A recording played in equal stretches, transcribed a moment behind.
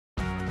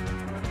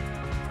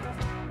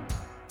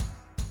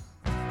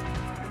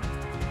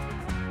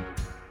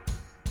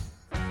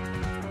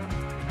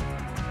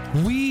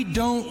We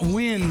don't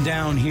win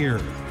down here.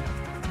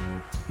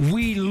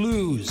 We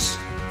lose.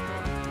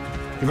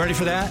 You ready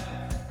for that?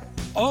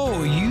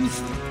 You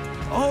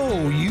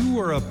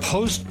were a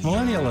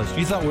post-millennialist.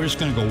 You thought we were just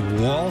going to go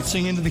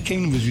waltzing into the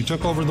kingdom as you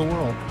took over the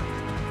world.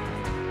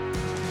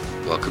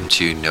 Welcome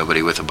to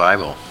Nobody with a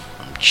Bible.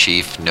 I'm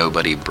Chief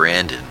Nobody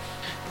Brandon.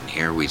 And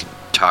here we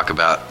talk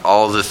about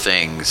all the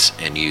things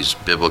and use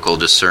biblical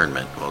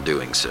discernment while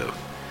doing so.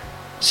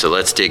 So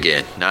let's dig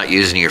in, not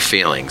using your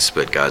feelings,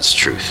 but God's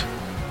truth.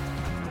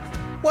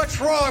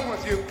 What's wrong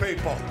with you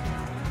people?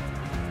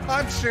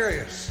 I'm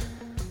serious.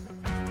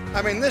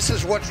 I mean, this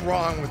is what's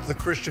wrong with the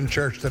Christian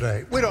church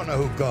today. We don't know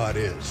who God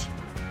is,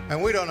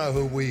 and we don't know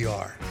who we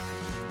are.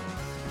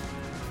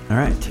 All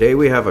right, today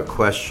we have a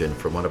question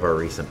from one of our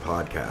recent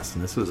podcasts,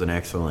 and this was an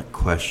excellent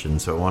question,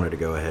 so I wanted to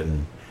go ahead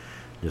and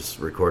just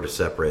record a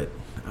separate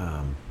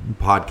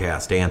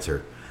podcast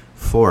answer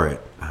for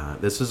it.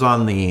 This is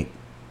on the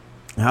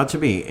How to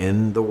Be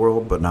in the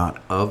World But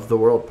Not of the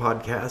World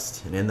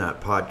podcast, and in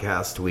that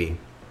podcast we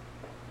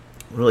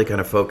really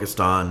kind of focused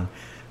on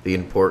the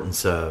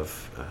importance of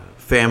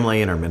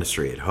family and our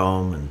ministry at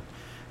home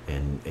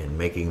and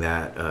making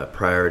that a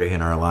priority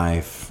in our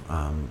life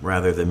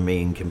rather than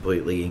being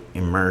completely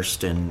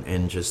immersed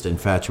and just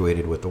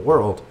infatuated with the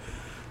world.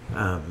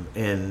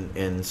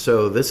 And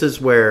so this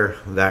is where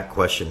that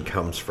question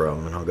comes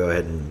from, and I'll go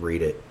ahead and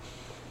read it.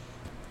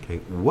 Okay,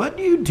 what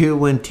do you do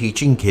when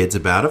teaching kids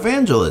about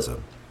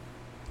evangelism?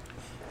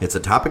 It's a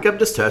topic of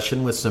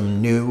discussion with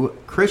some new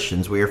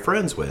Christians we are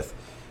friends with.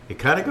 It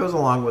kind of goes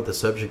along with the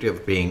subject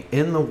of being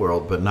in the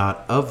world but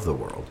not of the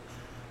world.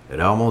 It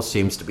almost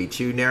seems to be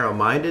too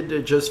narrow-minded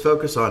to just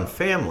focus on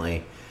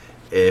family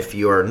if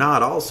you are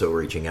not also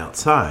reaching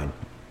outside.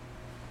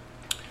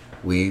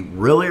 We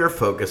really are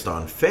focused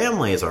on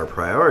family as our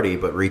priority,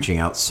 but reaching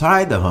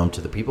outside the home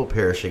to the people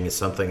perishing is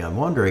something I'm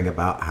wondering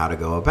about how to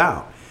go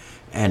about,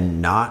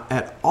 and not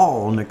at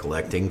all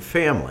neglecting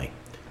family.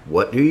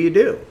 What do you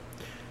do?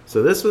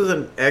 So this was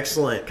an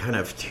excellent kind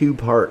of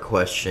two-part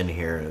question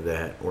here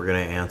that we're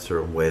going to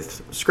answer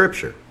with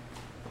Scripture.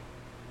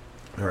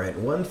 All right,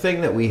 one thing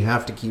that we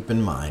have to keep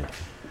in mind,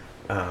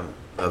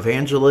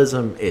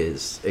 evangelism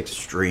is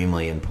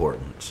extremely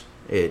important.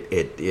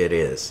 It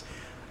is.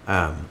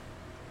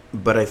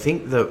 But I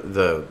think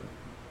the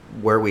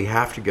where we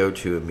have to go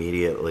to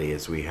immediately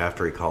is we have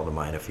to recall to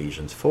mind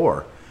Ephesians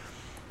 4.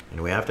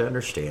 And we have to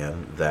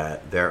understand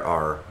that there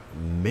are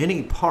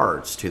many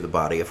parts to the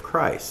body of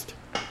Christ.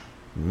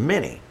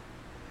 Many.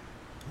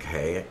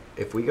 Okay,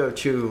 if we go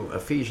to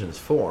Ephesians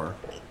 4,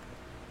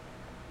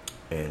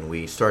 and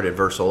we start at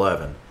verse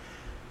 11.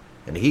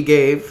 And he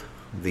gave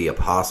the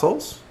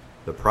apostles,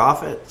 the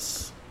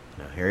prophets,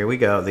 now here we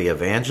go, the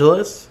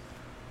evangelists,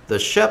 the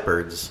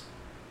shepherds,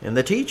 and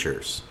the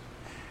teachers.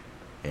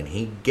 And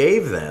he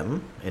gave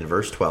them, in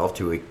verse 12,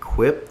 to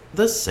equip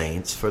the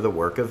saints for the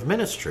work of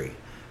ministry,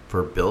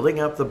 for building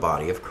up the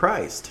body of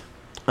Christ,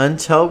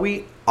 until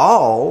we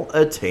all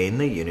attain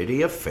the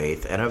unity of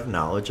faith and of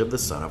knowledge of the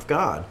Son of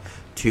God,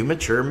 to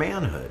mature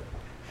manhood,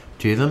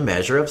 to the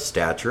measure of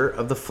stature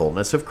of the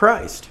fullness of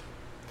Christ,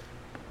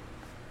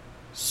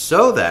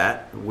 so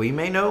that we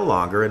may no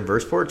longer, in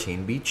verse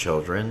 14, be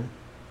children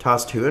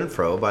tossed to and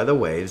fro by the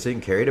waves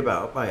and carried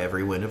about by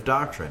every wind of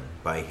doctrine,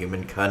 by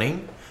human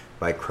cunning,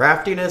 by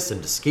craftiness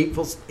and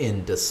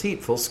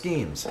deceitful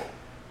schemes.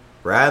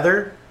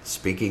 Rather,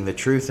 speaking the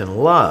truth in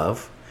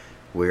love,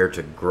 we are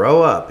to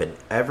grow up in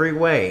every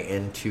way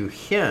into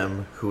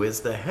him who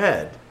is the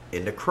head,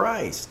 into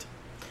Christ,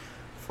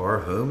 for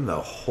whom the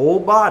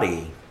whole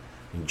body,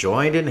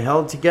 joined and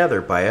held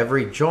together by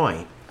every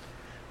joint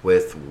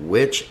with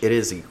which it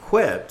is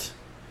equipped,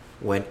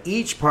 when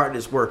each part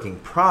is working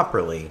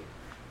properly,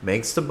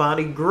 makes the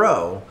body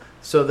grow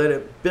so that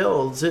it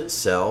builds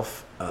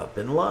itself up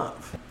in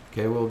love.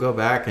 Okay, we'll go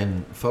back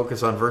and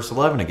focus on verse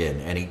 11 again.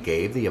 And he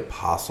gave the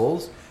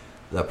apostles,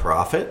 the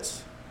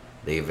prophets,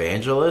 the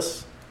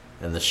evangelists,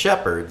 and the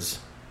shepherds,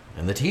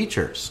 and the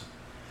teachers.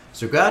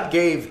 So God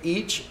gave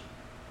each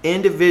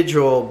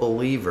individual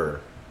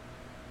believer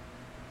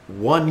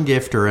one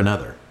gift or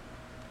another.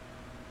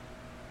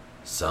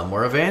 Some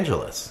were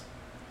evangelists,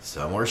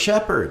 some were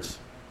shepherds,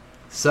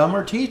 some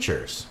were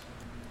teachers.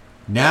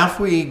 Now if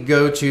we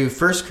go to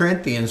 1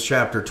 Corinthians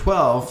chapter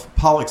 12,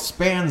 Paul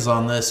expands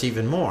on this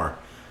even more.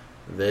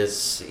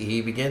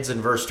 He begins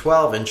in verse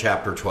 12 in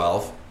chapter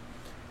 12.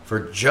 For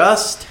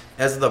just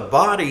as the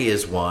body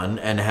is one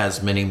and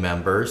has many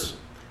members,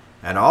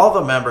 and all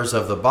the members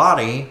of the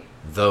body,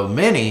 though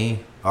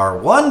many, are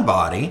one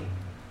body,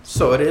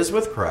 so it is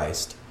with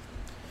Christ.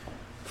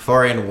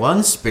 For in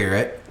one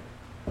Spirit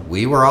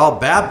we were all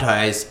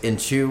baptized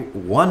into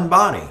one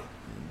body,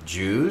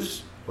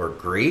 Jews or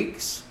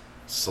Greeks,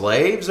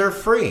 slaves or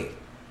free,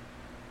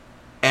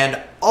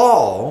 and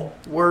all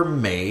were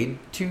made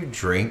to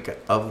drink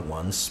of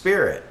one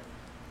Spirit.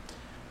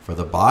 For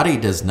the body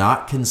does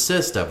not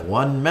consist of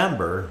one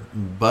member,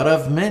 but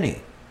of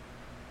many.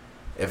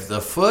 If the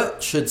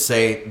foot should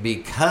say,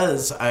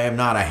 because I am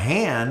not a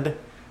hand,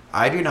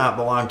 I do not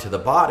belong to the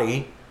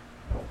body,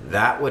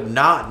 that would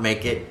not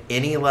make it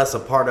any less a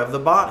part of the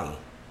body.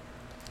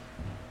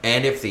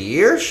 And if the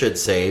ear should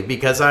say,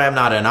 because I am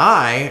not an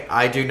eye,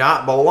 I do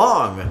not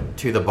belong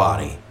to the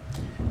body,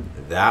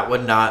 that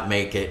would not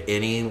make it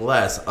any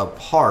less a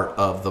part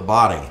of the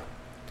body.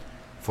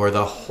 For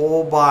the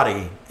whole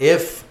body,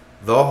 if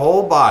the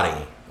whole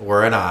body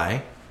were an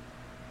eye,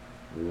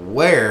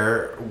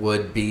 where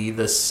would be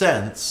the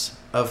sense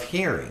of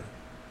hearing?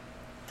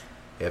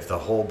 If the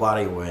whole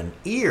body were an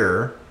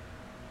ear,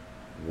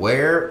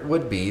 where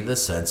would be the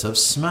sense of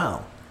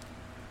smell?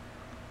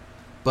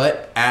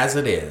 But as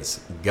it is,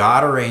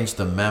 God arranged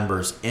the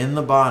members in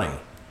the body,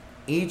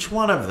 each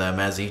one of them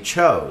as he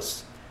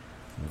chose.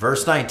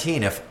 Verse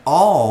 19, if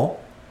all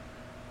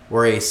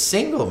were a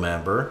single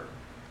member,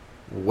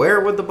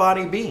 where would the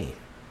body be?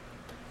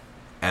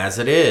 As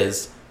it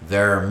is,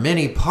 there are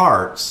many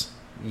parts,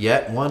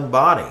 yet one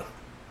body.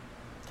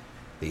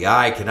 The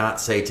eye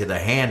cannot say to the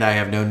hand, I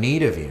have no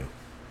need of you.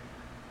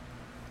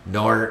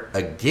 Nor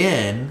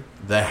again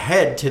the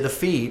head to the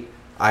feet,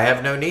 I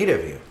have no need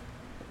of you.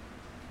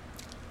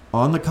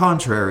 On the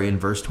contrary, in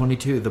verse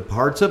 22, the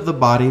parts of the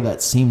body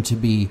that seem to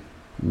be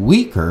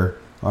weaker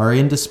are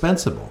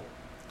indispensable.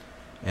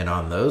 And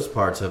on those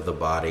parts of the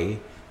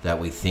body that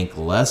we think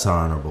less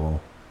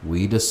honorable,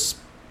 we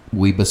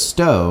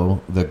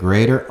bestow the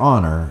greater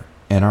honor,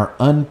 and our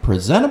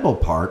unpresentable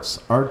parts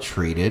are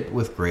treated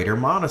with greater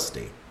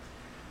modesty,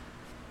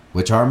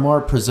 which our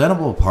more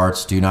presentable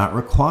parts do not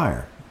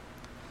require.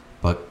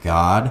 But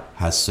God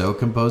has so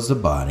composed the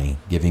body,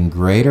 giving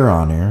greater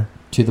honor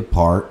to the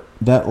part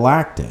that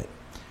lacked it,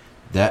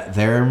 that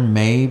there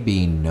may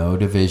be no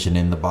division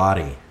in the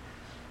body,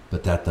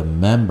 but that the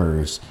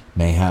members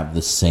may have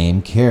the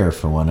same care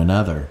for one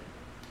another.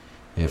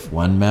 If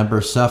one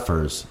member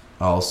suffers,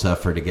 all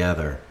suffer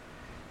together.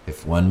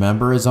 If one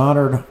member is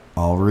honored,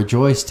 all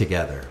rejoice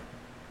together.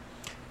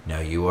 Now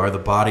you are the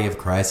body of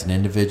Christ and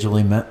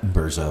individually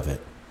members of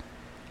it.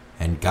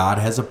 And God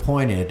has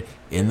appointed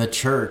in the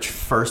church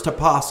first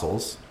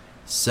apostles,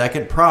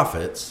 second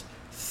prophets,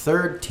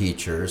 third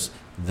teachers,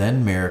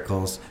 then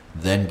miracles,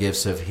 then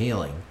gifts of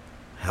healing,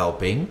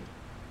 helping,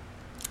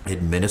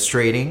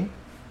 administrating,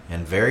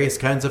 and various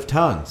kinds of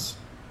tongues.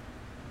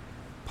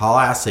 Paul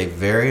asks a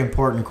very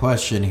important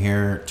question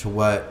here to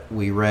what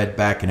we read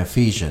back in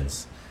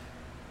Ephesians.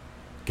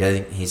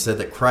 He said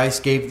that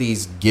Christ gave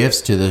these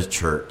gifts to the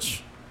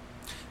church.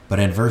 But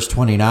in verse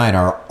 29,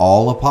 are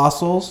all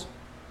apostles?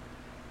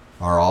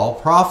 Are all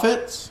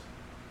prophets?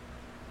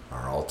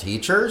 Are all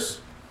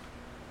teachers?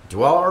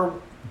 Do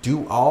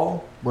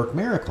all work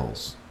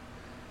miracles?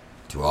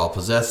 Do all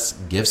possess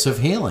gifts of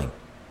healing?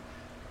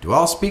 Do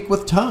all speak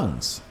with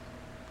tongues?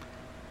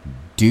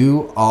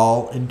 Do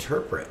all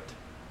interpret?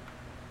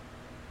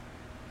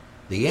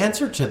 The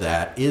answer to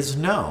that is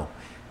no,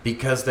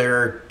 because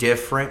there are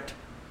different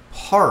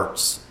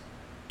parts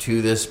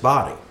to this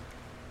body.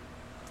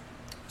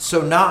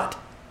 So not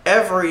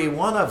every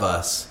one of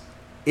us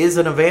is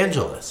an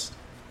evangelist.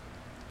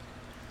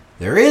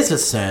 There is a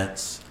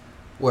sense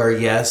where,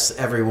 yes,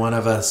 every one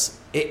of us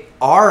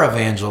are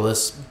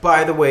evangelists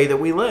by the way that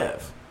we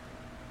live.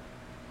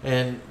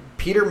 And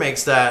Peter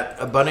makes that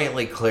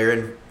abundantly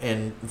clear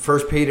in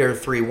 1 Peter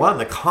 3:1.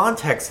 The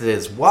context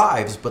is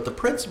wives, but the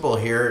principle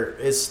here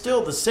is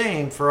still the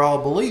same for all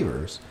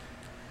believers,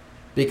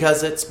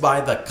 because it's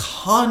by the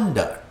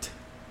conduct.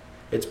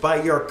 It's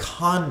by your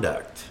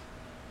conduct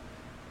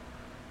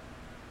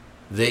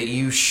that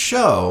you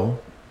show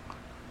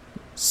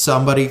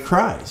somebody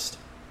Christ.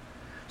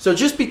 So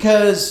just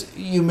because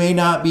you may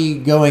not be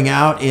going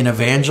out and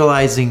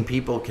evangelizing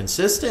people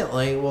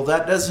consistently, well,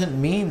 that doesn't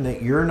mean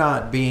that you're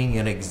not being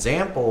an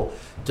example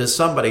to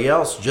somebody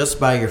else just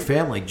by your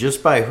family,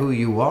 just by who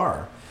you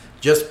are.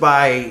 Just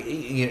by,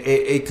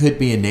 it could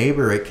be a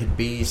neighbor, it could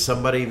be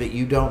somebody that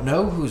you don't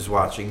know who's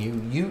watching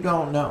you. You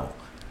don't know.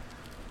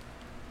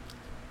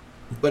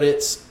 But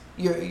it's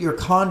your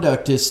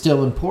conduct is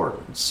still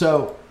important.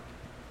 So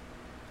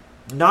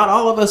not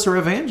all of us are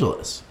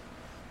evangelists.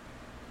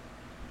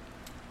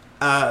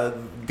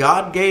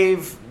 God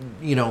gave,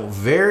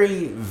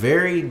 very,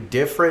 very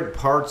different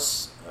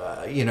parts,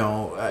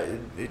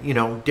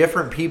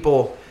 different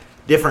people,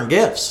 different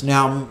gifts.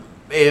 Now,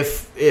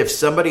 if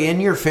somebody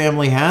in your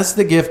family has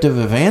the gift of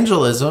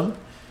evangelism,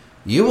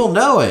 you will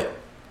know it.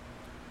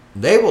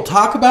 They will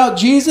talk about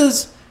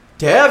Jesus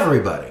to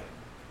everybody.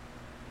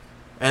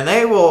 And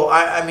they will,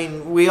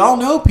 we all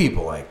know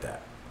people like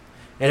that.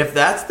 And if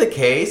that's the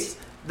case,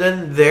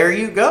 then there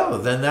you go.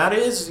 Then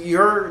that's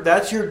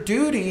your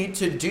duty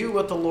to do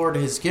what the Lord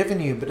has given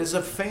you. But as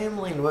a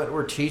family, what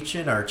we're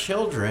teaching our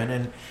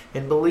children,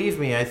 and believe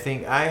me, I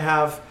think I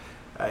have,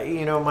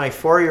 my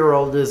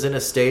 4-year-old is in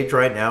a stage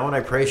right now, and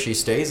I pray she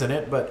stays in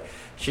it, but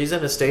she's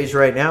in a stage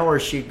right now where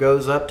she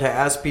goes up to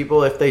ask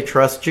people if they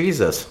trust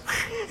Jesus.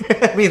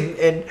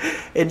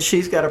 And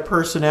she's got a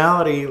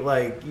personality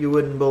like you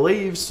wouldn't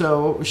believe,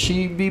 so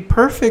she'd be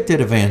perfect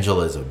at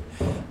evangelism.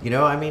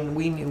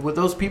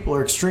 Those people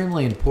are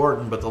extremely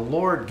important, but the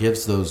Lord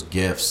gives those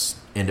gifts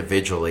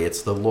individually.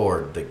 It's the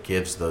Lord that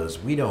gives those.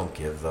 We don't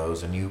give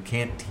those, and you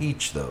can't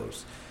teach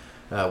those.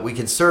 We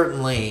can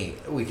certainly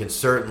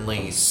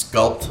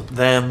sculpt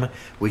them.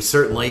 We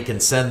certainly can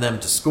send them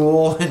to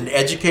school and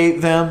educate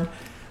them.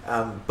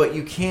 But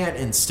you can't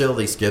instill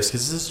these gifts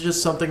because this is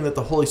just something that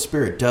the Holy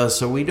Spirit does.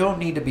 So we don't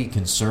need to be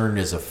concerned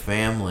as a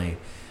family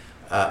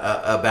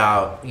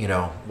about,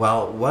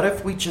 well, what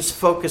if we just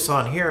focus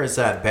on here? Is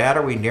that bad?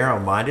 Are we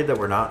narrow-minded that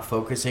we're not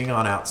focusing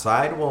on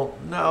outside? Well,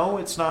 no,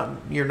 it's not.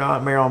 You're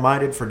not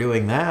narrow-minded for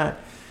doing that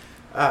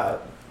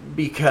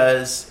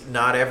because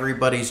not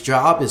everybody's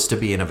job is to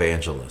be an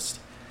evangelist.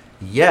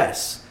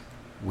 Yes,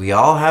 we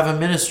all have a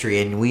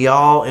ministry, and we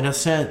all, in a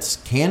sense,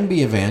 can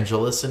be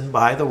evangelists and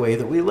by the way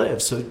that we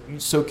live.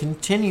 So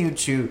continue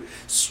to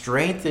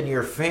strengthen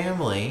your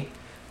family.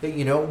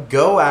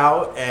 Go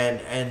out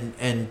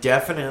and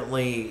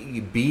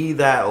definitely be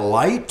that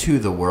light to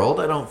the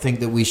world. I don't think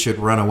that we should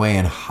run away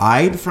and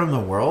hide from the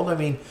world. I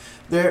mean,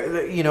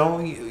 I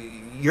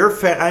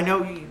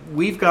know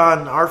we've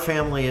gone, our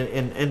family,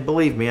 and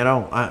believe me,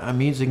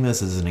 I'm using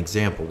this as an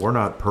example. We're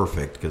not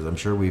perfect because I'm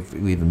sure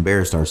we've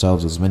embarrassed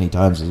ourselves as many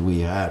times as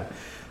we had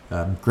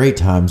great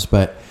times.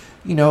 But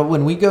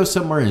when we go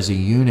somewhere as a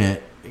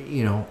unit,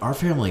 our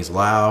family's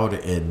loud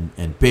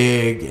and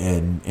big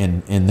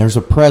and there's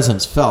a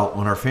presence felt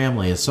when our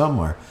family is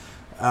somewhere.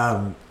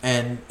 And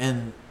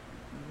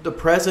the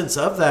presence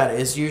of that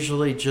is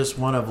usually just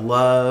one of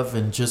love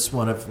and just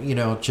one of,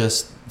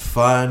 just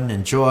fun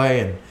and joy.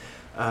 And,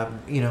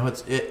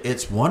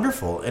 it's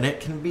wonderful. And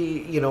it can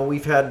be,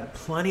 we've had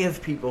plenty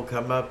of people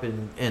come up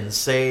and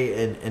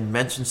say and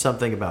mention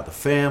something about the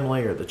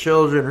family or the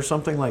children or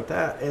something like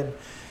that. And,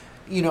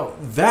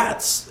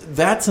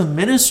 that's a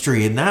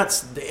ministry, and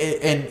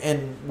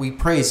and we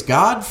praise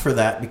God for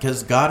that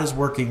because God is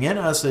working in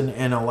us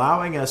and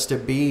allowing us to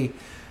be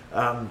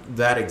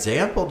that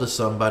example to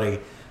somebody,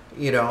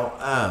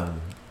 and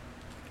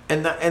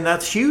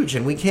that's huge,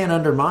 and we can't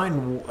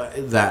undermine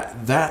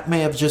that. That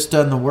may have just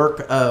done the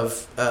work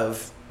of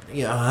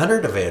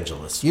 100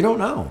 evangelists. You don't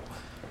know.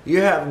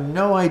 You have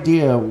no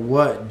idea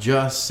what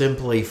just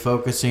simply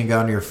focusing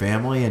on your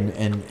family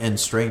and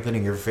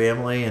strengthening your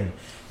family and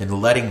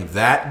letting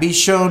that be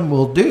shown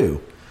will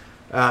do.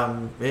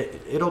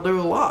 It'll do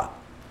a lot.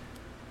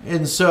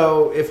 And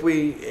so if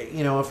we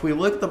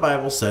look, the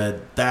Bible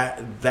said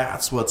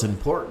that's what's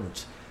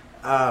important.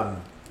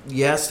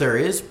 Yes, there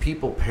is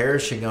people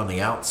perishing on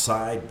the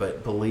outside,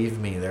 but believe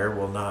me, there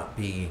will not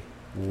be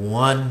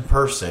one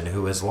person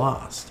who is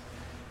lost.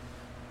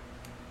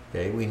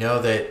 Okay, we know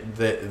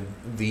that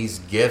these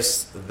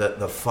gifts that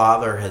the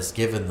Father has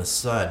given the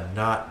Son,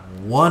 not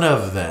one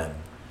of them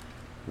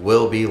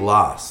will be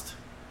lost.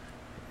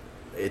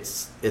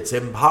 It's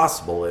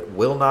impossible. It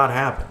will not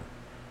happen.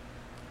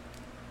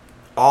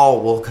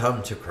 All will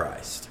come to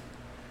Christ.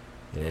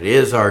 And it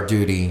is our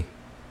duty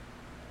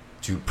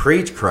to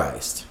preach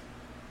Christ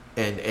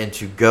and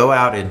to go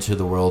out into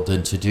the world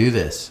and to do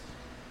this.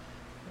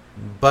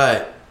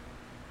 But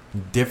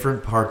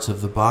different parts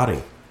of the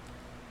body.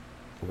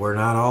 We're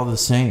not all the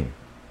same.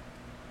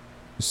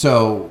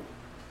 So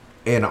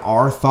in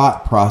our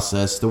thought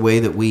process, the way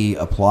that we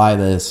apply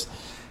this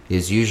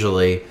is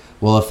usually,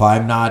 well, if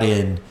I'm not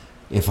in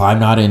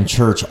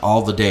church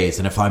all the days,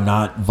 and if I'm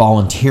not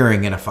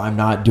volunteering, and if I'm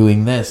not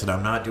doing this and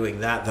I'm not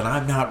doing that, then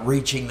I'm not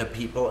reaching the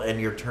people, and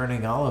you're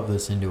turning all of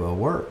this into a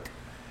work.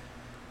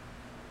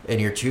 And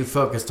you're too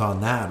focused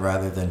on that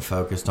rather than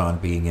focused on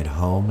being at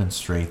home and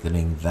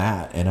strengthening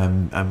that. And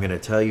I'm going to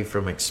tell you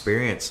from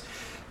experience,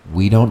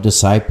 we don't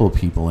disciple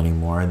people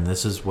anymore, and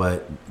this is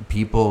what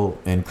people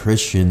and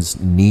Christians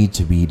need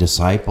to be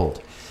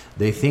discipled.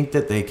 They think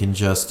that they can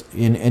just,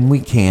 and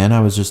we can.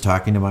 I was just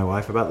talking to my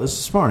wife about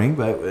this morning,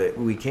 but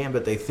we can.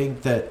 But they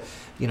think that,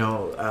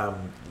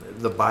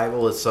 the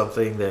Bible is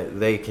something that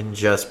they can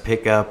just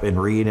pick up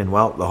and read, and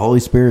well, the Holy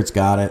Spirit's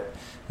got it.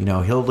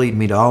 He'll lead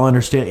me to all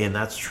understanding, and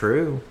that's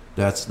true.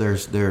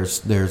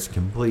 There's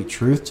complete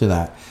truth to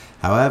that.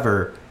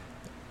 However,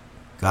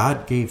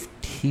 God gave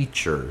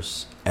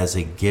teachers as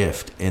a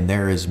gift, and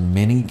there is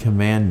many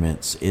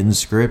commandments in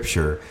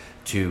Scripture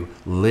to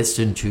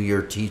listen to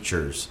your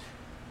teachers.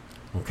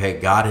 Okay,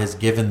 God has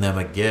given them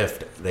a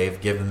gift.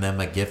 They've given them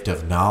a gift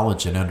of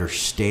knowledge and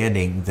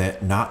understanding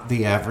that not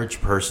the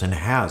average person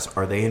has.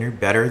 Are they any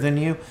better than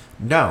you?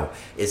 No.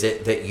 Is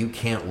it that you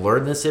can't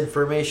learn this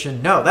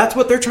information? No, that's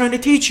what they're trying to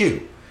teach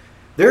you.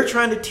 They're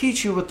trying to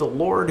teach you what the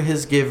Lord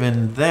has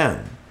given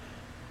them.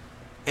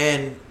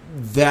 And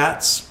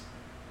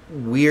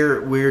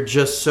we're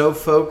just so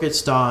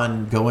focused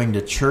on going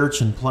to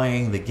church and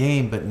playing the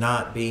game, but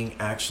not being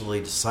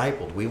actually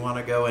discipled. We want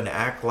to go and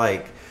act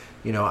like,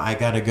 I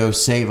got to go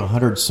save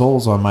 100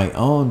 souls on my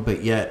own,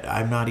 but yet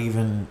I'm not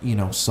even,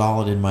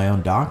 solid in my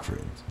own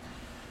doctrines.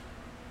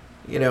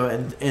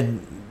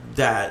 And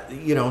that,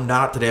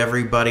 not that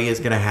everybody is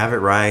going to have it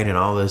right and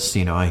all this,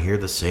 I hear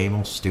the same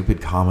old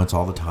stupid comments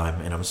all the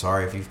time. And I'm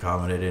sorry if you've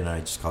commented and I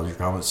just called your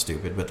comments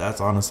stupid, but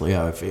that's honestly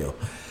how I feel.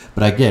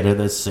 But I get it,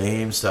 the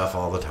same stuff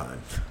all the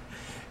time.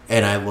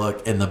 And I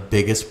look, and the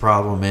biggest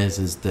problem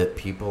is that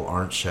people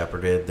aren't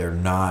shepherded. They're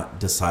not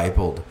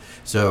discipled.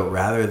 So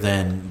rather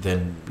than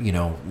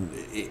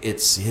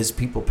it's his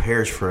people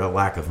perish for a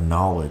lack of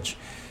knowledge.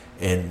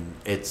 And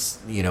it's,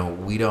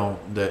 we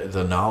don't,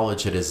 the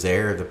knowledge that is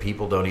there, the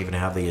people don't even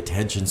have the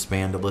attention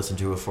span to listen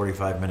to a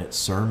 45-minute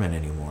sermon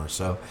anymore.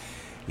 So,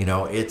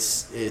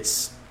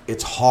 it's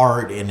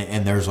hard,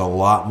 and there's a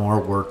lot more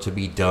work to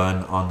be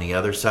done on the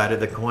other side of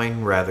the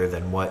coin rather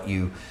than what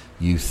you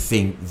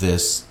think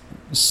this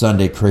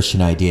Sunday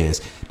Christian idea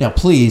is. Now,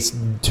 please,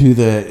 to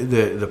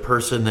the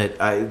person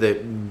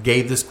that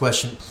gave this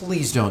question,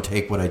 please don't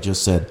take what I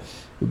just said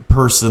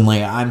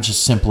personally. I'm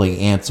just simply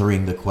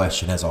answering the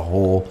question as a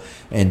whole,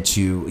 and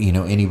to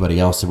anybody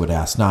else that would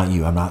ask, not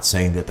you. I'm not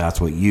saying that that's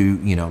what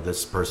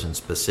this person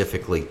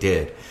specifically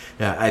did.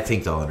 I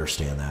think they'll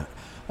understand that.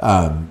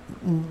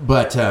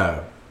 But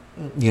I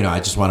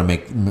just want to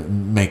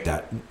make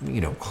that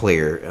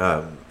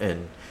clear.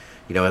 And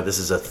this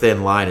is a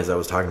thin line. As I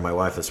was talking to my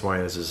wife this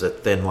morning, this is a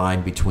thin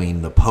line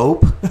between the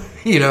Pope,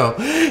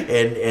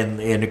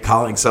 and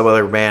calling some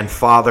other man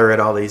father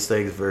and all these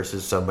things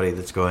versus somebody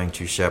that's going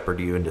to shepherd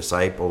you and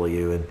disciple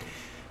you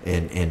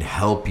and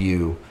help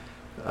you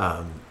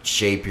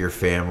shape your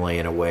family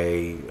in a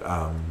way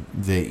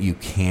that you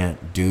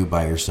can't do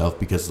by yourself,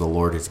 because the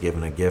Lord has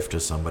given a gift to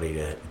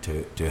somebody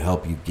to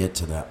help you get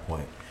to that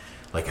point.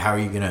 Like, how are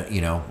you gonna?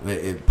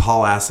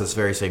 Paul asked this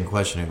very same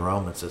question in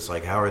Romans. It's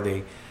like, how are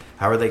they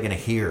going to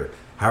hear?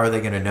 How are they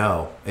going to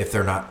know if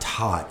they're not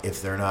taught?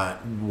 If they're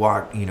not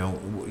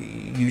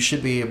you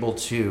should be able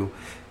to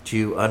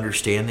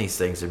understand these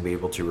things and be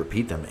able to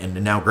repeat them.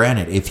 And now,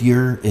 granted, if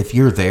you're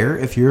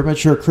a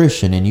mature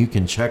Christian and you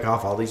can check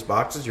off all these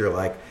boxes, you're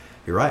like,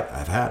 you're right.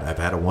 I've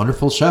had a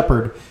wonderful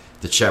shepherd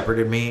that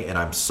shepherded me, and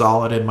I'm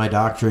solid in my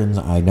doctrines.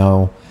 I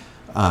know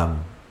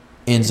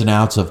ins and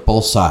outs of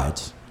both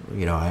sides.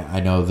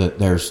 I know that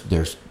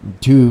there's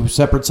two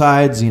separate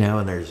sides,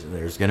 and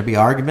there's going to be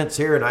arguments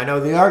here, and I know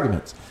the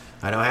arguments.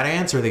 I know how to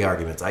answer the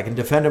arguments. I can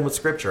defend them with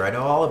Scripture. I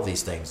know all of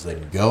these things.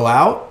 Then go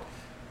out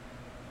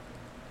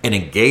and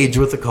engage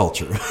with the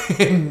culture,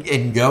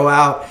 and go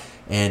out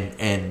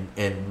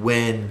and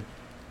win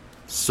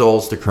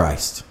souls to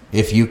Christ.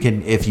 If you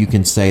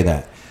can say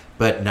that,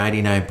 but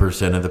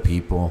 99% of the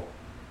people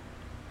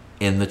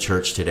in the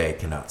church today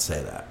cannot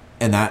say that,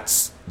 and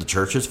that's the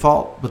church's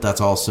fault. But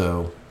that's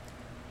also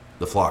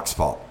the flock's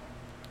fault,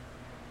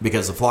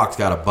 because the flock's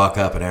got to buck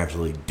up and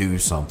actually do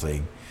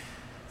something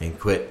and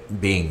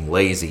quit being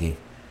lazy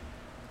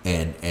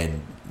and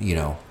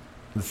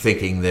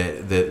thinking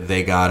that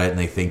they got it, and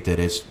they think that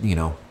it's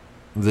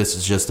this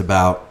is just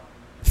about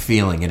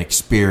feeling and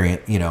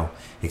experience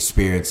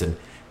and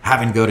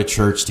having to go to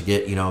church to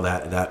get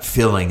that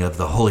feeling of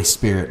the Holy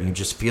Spirit, and you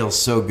just feel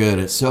so good,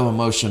 it's so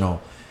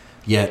emotional,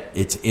 yet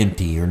it's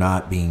empty. You're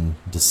not being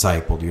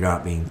discipled, you're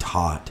not being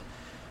taught.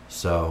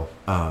 So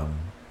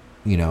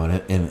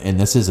and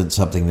this isn't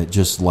something that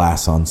just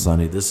lasts on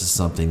Sunday. This is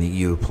something that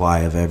you apply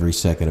of every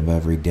second of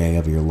every day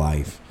of your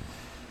life.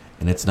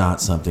 And it's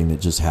not something that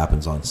just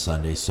happens on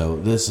Sunday. So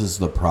this is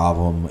the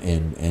problem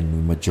in the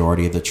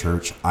majority of the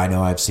church. I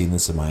know I've seen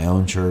this in my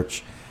own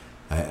church.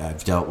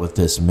 I've dealt with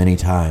this many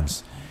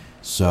times.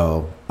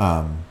 So,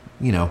 not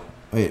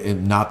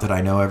that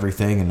I know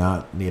everything, and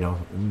not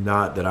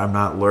that I'm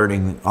not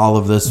learning all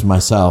of this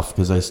myself,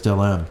 because I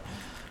still am.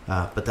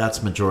 But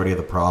that's majority of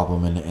the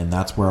problem, and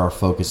that's where our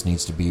focus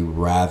needs to be,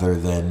 rather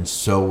than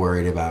so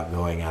worried about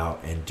going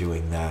out and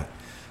doing that.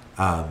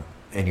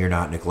 And you're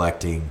not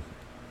neglecting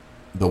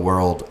the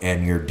world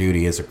and your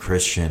duty as a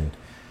Christian,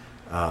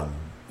 to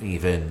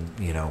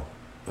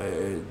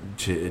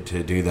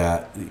do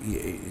that,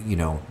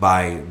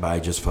 by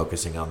just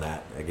focusing on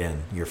that.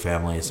 Again, your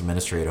family is a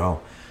ministry at home.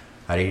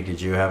 Heidi, did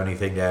you have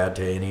anything to add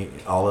to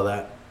all of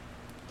that?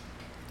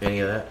 Any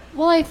of that?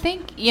 Well, I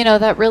think,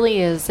 that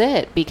really is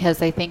it,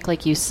 because I think,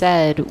 like you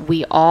said,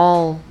 we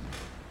all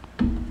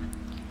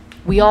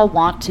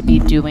want to be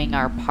doing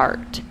our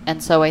part.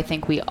 And so I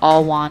think we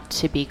all want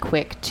to be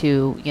quick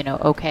to,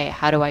 okay,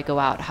 how do I go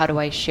out? How do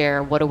I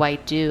share? What do I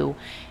do?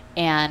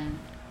 And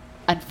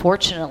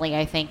unfortunately,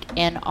 I think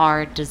in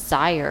our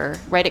desire,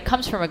 right, it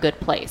comes from a good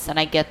place, and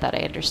I get that, I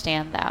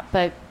understand that,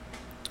 but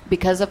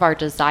because of our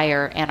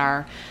desire and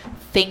our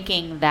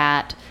thinking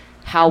that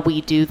how we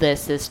do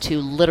this is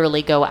to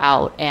literally go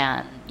out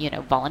and,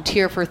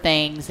 volunteer for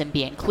things and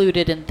be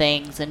included in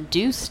things and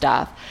do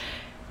stuff,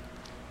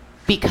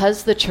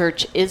 because the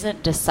church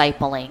isn't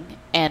discipling,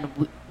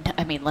 and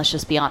let's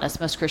just be honest,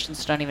 most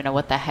Christians don't even know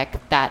what the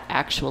heck that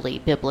actually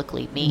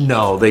biblically means.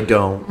 No, they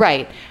don't.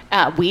 Right.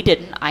 We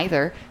didn't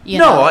either.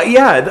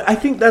 Yeah, I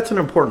think that's an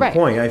important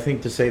point. Right. I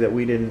think to say that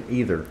we didn't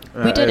either.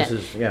 We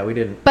didn't. We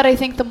didn't. But I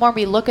think the more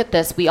we look at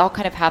this, we all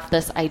kind of have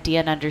this idea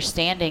and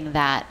understanding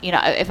that,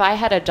 if I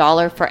had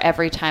 $1 for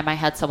every time I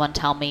had someone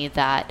tell me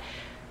that,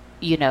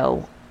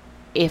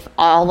 if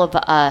all of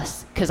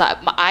us because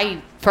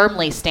I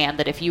firmly stand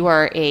that if you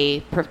are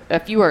a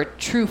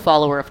true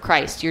follower of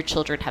Christ, your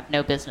children have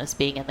no business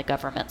being in the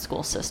government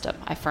school system.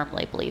 I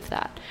firmly believe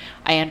that.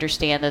 I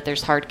understand that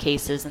there's hard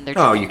cases and there's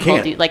you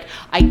can't. Like,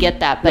 I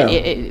get that, but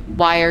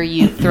why are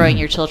you throwing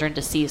your children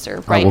to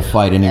Caesar? Right? I will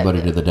fight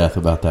anybody to the death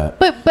about that.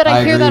 But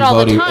I hear that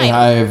all the time.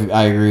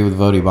 I agree with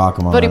Vodi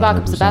Bakum. Vodi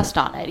Bakum's the best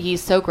on it.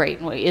 He's so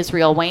great.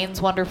 Israel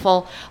Wayne's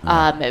wonderful.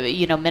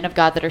 Men of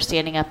God that are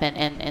standing up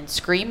and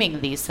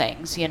screaming these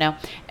things.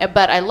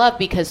 But I love,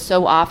 because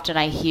so often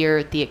I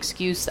hear the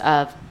excuse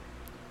of,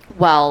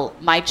 well,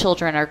 my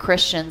children are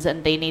Christians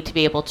and they need to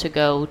be able to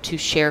go to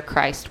share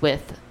Christ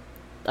with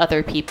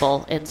other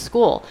people in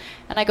school.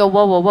 And I go,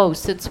 whoa.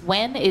 Since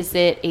when is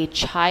it a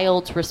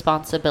child's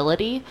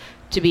responsibility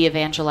to be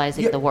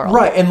evangelizing the world?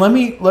 Right. And let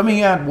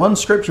me add one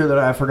scripture that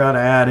I forgot to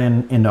add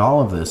into all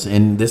of this.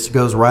 And this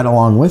goes right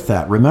along with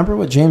that. Remember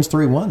what James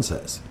 3:1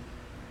 says.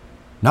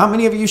 Not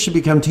many of you should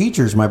become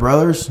teachers, my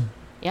brothers.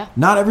 Yeah.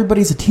 Not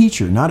everybody's a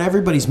teacher. Not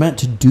everybody's meant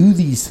to do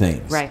these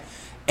things. Right.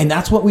 And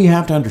that's what we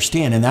have to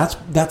understand. And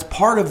that's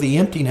part of the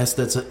emptiness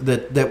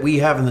that we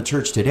have in the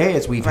church today,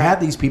 is we've had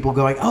these people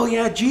going, oh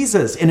yeah,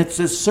 Jesus. And it's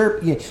this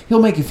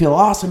he'll make you feel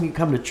awesome. You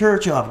come to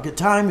church, you'll have a good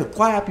time, you'll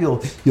clap, you'll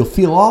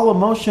feel all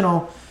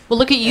emotional. Well,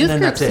 look at youth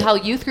groups, how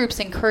youth groups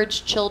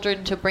encourage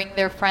children to bring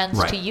their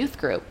friends to youth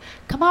group.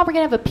 Come on, we're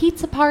going to have a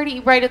pizza party,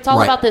 right? It's all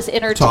about this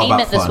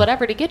entertainment, this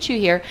whatever, to get you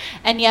here.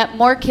 And yet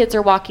more kids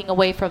are walking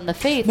away from the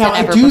faith than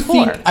ever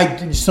before.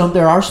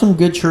 There are some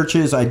good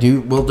churches.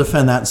 Will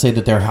defend that and say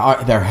that there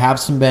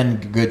have been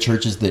good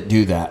churches that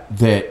do that,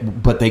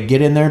 but they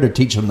get in there to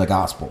teach them the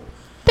gospel.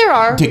 There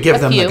are to give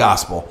them the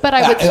gospel. But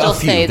I would still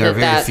say there that are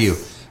very few.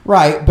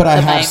 Right, but I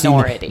have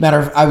minority. seen.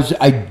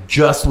 I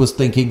just was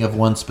thinking of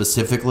one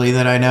specifically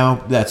that I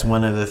know. That's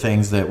one of the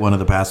things that one of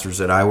the pastors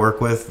that I work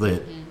with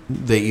that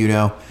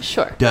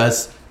sure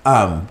does.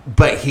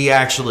 But he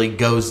actually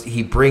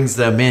he brings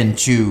them in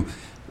to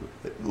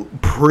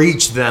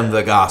preach them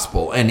the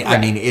gospel, and I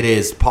mean it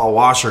is Paul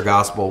Washer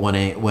gospel when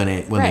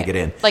they get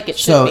in, like it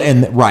should be.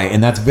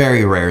 And that's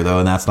very rare though,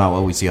 and that's not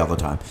what we see all the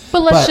time.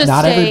 But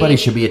not everybody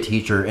should be a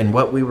teacher. And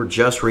what we were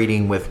just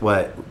reading with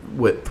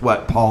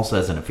what Paul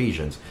says in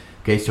Ephesians.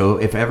 Okay, so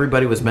if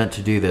everybody was meant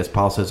to do this,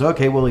 Paul says,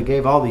 okay, well, he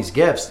gave all these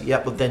gifts.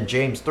 Yeah, but then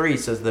James 3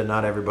 says that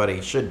not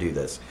everybody should do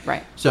this.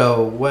 Right.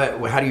 So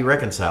how do you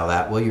reconcile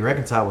that? Well, you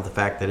reconcile with the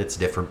fact that it's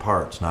different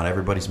parts. Not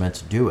everybody's meant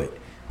to do it.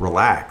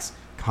 Relax.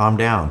 Calm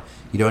down.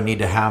 You don't need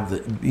to have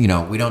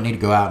we don't need to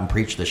go out and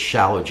preach this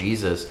shallow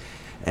Jesus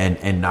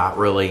and not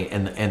really,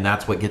 and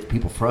that's what gets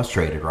people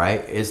frustrated,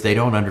 right? Is they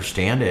don't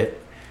understand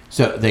it.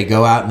 So they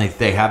go out and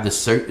they have this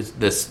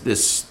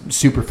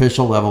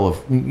superficial level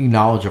of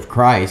knowledge of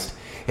Christ,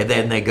 and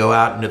then they go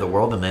out into the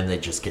world, and then they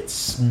just get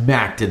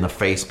smacked in the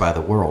face by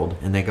the world,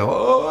 and they go,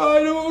 oh,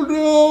 I don't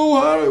know,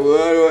 what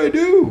do I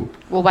do?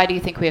 Well, why do you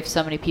think we have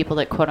so many people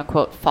that quote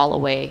unquote fall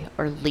away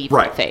or leave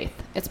the faith?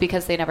 It's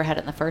because they never had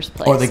it in the first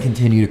place. Or they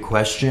continue to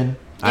question.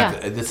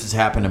 Yeah. This has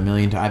happened a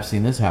million times. I've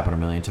seen this happen a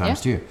million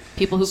times too.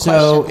 People who question.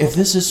 So if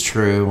this is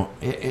true,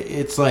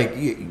 it's like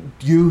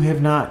you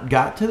have not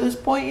got to this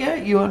point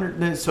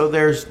yet. So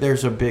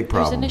there's a big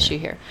problem. There's an issue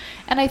here.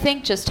 And I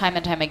think just time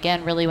and time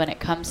again, really, when it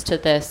comes to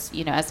this,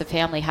 as a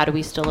family, how do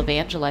we still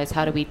evangelize?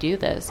 How do we do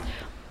this?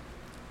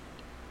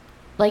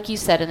 Like you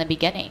said in the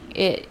beginning,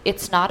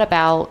 it's not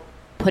about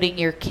putting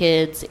your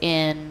kids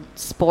in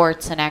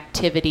sports and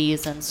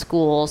activities and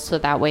schools so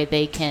that way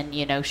they can,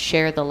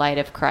 share the light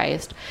of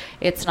Christ.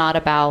 It's not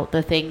about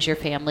the things your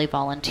family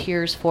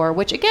volunteers for,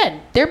 which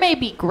again, there may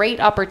be great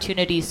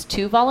opportunities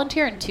to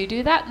volunteer and to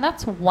do that, and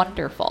that's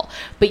wonderful.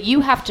 But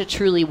you have to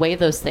truly weigh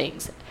those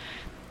things.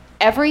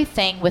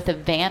 Everything with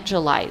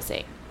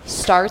evangelizing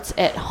starts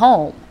at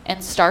home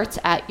and starts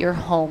at your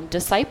home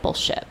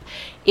discipleship.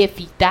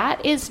 If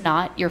that is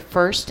not your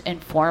first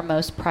and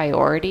foremost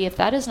priority, if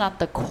that is not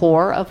the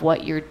core of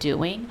what you're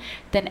doing,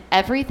 then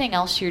everything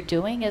else you're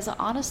doing is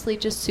honestly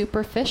just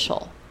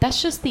superficial.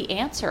 That's just the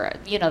answer.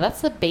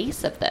 That's the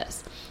base of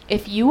this.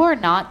 If you are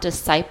not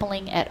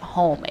discipling at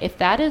home, if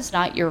that is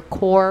not your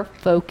core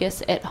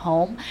focus at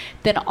home,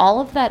 then all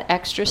of that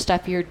extra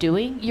stuff you're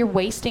doing, you're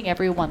wasting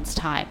everyone's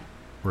time.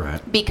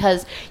 Right.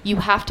 Because you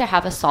have to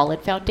have a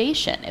solid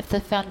foundation. If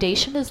the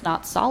foundation is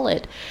not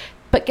solid,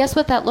 but guess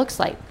what that looks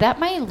like? That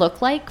might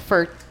look like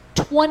for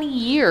 20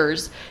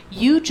 years,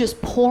 you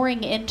just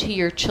pouring into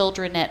your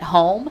children at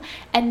home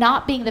and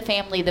not being the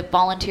family that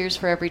volunteers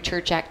for every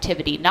church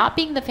activity, not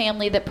being the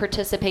family that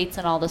participates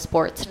in all the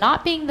sports,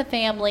 not being the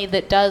family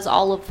that does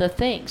all of the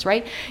things,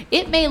 right?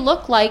 It may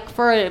look like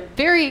for a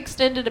very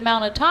extended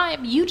amount of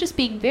time, you just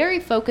being very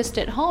focused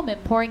at home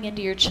and pouring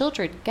into your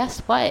children. Guess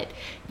what?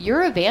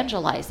 You're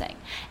evangelizing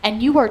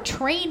and you are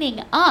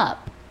training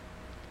up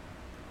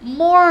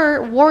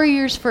more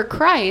warriors for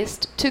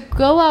Christ to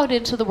go out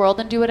into the world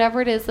and do whatever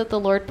it is that the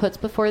Lord puts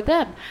before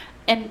them.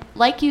 And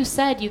like you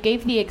said, you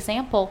gave the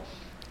example.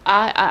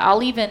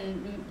 I'll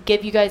even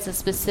give you guys a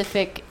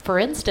specific, for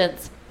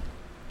instance,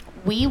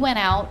 we went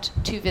out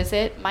to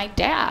visit my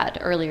dad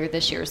earlier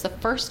this year. It's the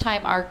first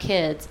time our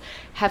kids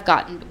have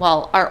gotten,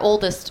 our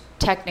oldest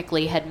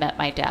technically had met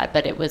my dad,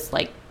 but it was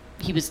like,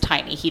 he was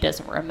tiny. He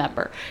doesn't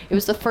remember. It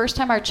was the first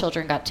time our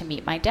children got to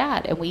meet my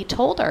dad. And we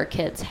told our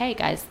kids, hey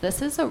guys,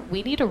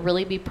 we need to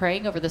really be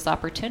praying over this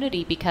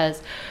opportunity,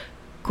 because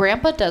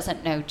Grandpa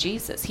doesn't know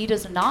Jesus. He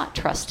does not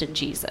trust in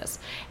Jesus.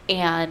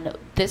 And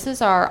this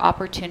is our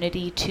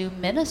opportunity to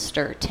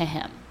minister to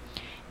him.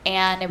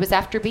 And it was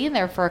after being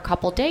there for a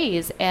couple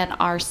days, and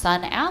our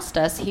son asked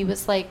us, he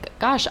was like,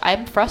 gosh,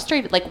 I'm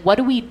frustrated. Like, what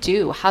do we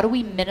do? How do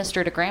we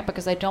minister to Grandpa?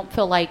 Because I don't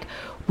feel like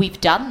we've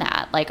done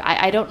that. Like,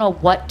 I don't know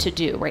what to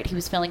do, right? He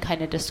was feeling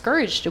kind of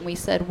discouraged. And we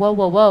said,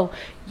 whoa.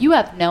 You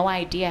have no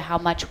idea how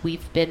much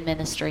we've been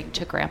ministering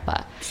to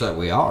Grandpa. So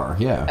we are,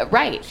 yeah.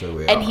 Right. So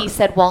we and are. he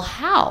said, well,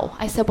 how?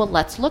 I said, well,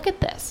 let's look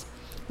at this.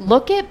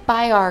 Look at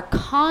by our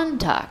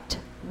conduct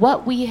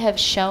what we have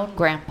shown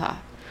Grandpa.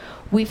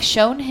 We've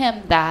shown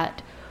him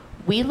that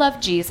we love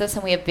Jesus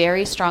and we have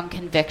very strong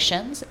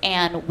convictions,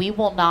 and we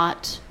will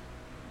not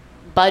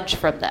budge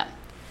from them.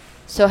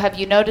 So have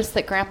you noticed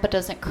that Grandpa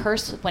doesn't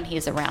curse when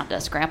he's around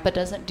us? Grandpa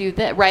doesn't do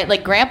that, right?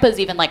 Like,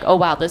 Grandpa's even like, oh,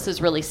 wow, this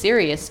is really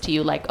serious to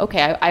you. Like,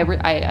 okay,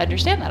 I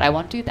understand that. I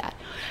won't do that.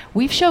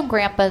 We've shown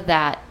Grandpa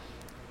that,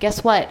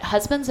 guess what?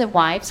 Husbands and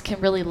wives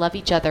can really love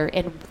each other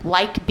and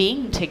like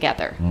being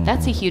together. Mm-hmm.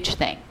 That's a huge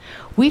thing.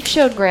 We've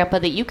shown Grandpa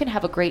that you can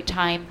have a great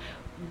time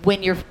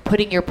when you're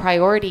putting your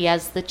priority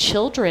as the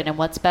children and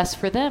what's best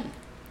for them.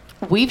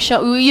 We've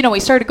shown, we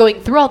started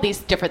going through all these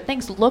different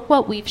things. Look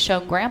what we've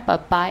shown Grandpa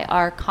by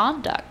our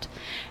conduct.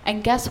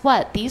 And guess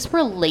what? These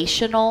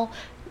relational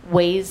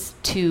ways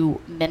to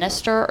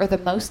minister are the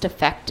most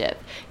effective.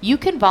 You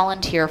can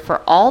volunteer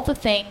for all the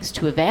things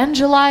to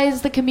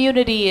evangelize the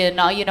community and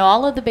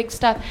all of the big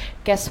stuff.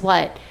 Guess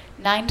what?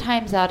 9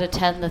 times out of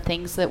 10, the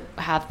things that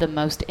have the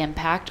most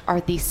impact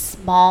are these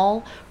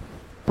small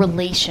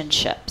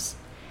relationships.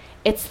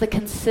 It's the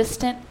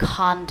consistent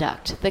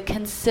conduct, the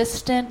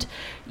consistent,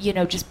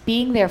 just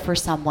being there for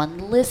someone,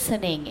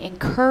 listening,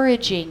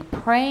 encouraging,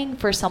 praying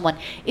for someone.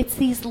 It's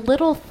these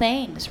little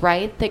things,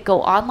 right, that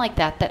go on like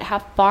that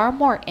have far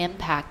more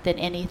impact than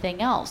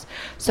anything else.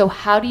 So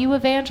how do you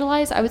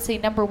evangelize? I would say,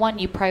 number 1,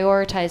 you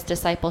prioritize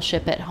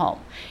discipleship at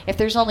home. If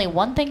there's only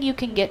one thing you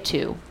can get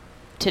to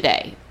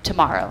today,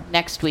 tomorrow,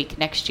 next week,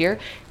 next year,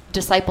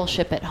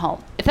 discipleship at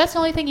home. If that's the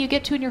only thing you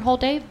get to in your whole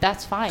day,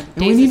 that's fine.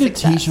 We need to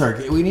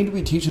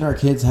be teaching our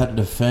kids how to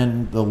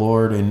defend the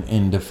Lord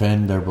and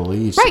defend their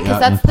beliefs. Right,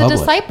 because that's the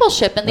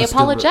discipleship and the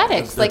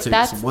apologetics.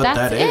 That's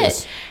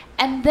it.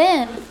 And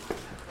then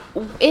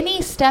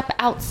any step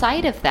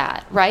outside of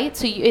that, right?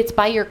 So it's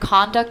by your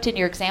conduct and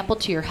your example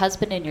to your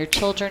husband and your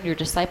children, your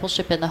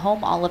discipleship in the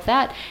home, all of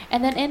that.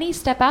 And then any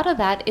step out of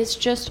that is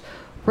just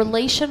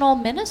relational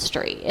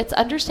ministry. It's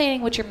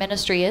understanding what your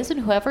ministry is, and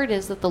whoever it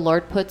is that the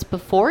Lord puts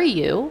before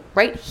you,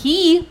 right?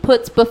 He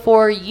puts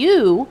before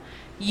you,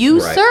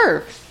 you right.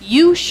 Serve,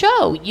 you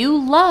show, you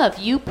love,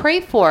 you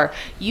pray for,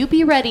 you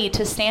be ready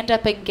to stand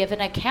up and give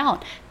an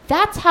account.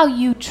 That's how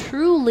you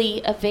truly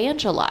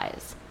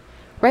evangelize,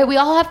 right? We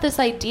all have this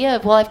idea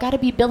of, well, I've got to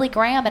be Billy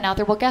Graham and out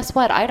there. Well, guess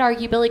what? I'd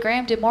argue Billy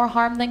Graham did more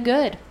harm than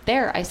good.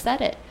 There, I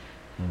said it.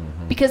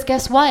 Mm-hmm. Because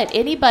guess what?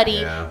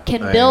 Anybody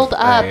can build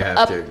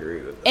up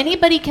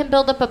Anybody can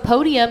build up a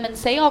podium and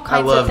say all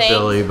kinds of things. I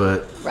love Billy,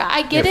 but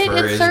I get it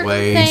in certain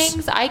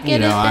things. I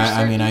get it.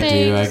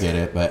 I get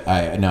it,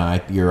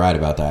 but you're right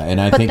about that. And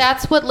I think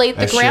that's what laid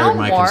the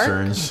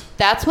groundwork.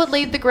 That's what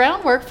laid the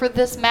groundwork for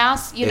this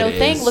mass,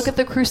 thing. Look at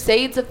the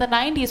Crusades of the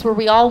 '90s, where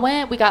we all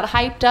went. We got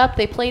hyped up.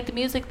 They played the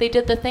music. They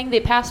did the thing. They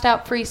passed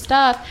out free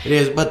stuff. It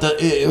is, but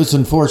it was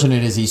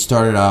unfortunate as he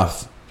started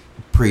off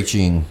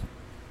preaching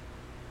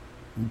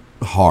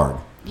hard.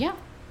 Yeah.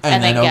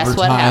 And then over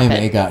time,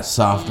 it got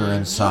softer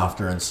and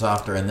softer and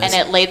softer. And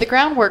it laid the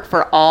groundwork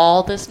for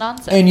all this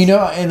nonsense. And,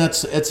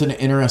 it's an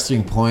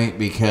interesting point,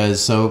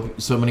 because so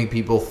many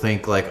people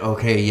think like,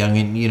 okay, young,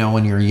 and,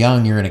 when you're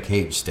young, you're in a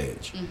cage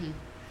stage. Mm-hmm.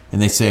 And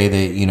they say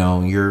that, you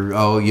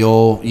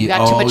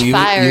got too much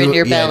fire in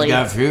your belly. You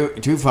got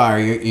too fire.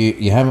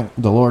 You haven't,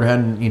 the Lord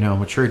hadn't,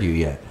 matured you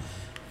yet.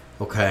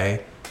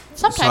 Okay.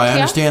 Sometimes, so I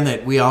understand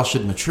that we all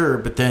should mature,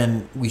 but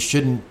then we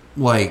shouldn't,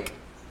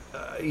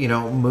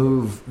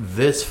 move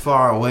this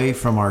far away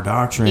from our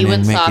doctrine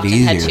and make it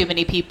easier. Had too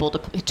many people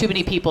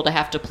to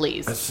have to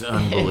please. That's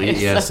unbelievable.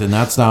 Yes, and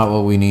that's not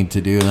what we need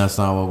to do, and that's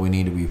not what we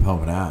need to be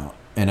pumping out.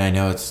 And I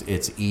know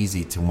it's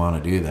easy to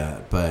want to do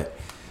that, but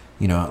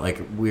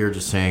like we were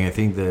just saying, I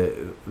think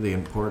the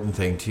important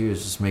thing too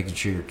is just making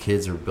sure your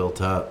kids are built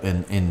up,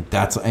 and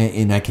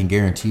I can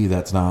guarantee you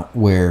that's not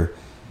where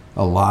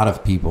a lot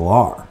of people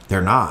are.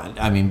 They're not.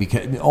 I mean,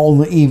 because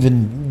only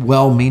even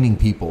well-meaning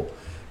people,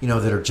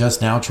 that are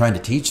just now trying to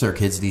teach their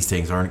kids these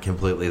things aren't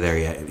completely there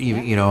yet.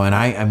 Even, and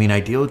I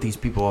deal with these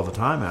people all the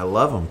time, and I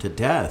love them to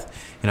death,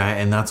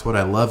 and that's what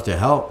I love to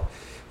help.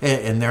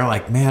 And they're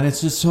like, man,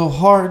 it's just so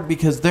hard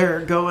because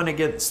they're going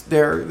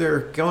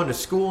to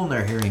school and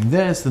they're hearing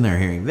this and they're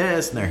hearing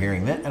this and they're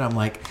hearing that, and I'm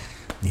like,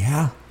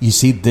 yeah, you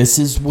see, this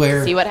is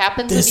where see what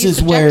happens. This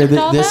is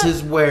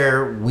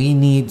where we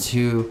need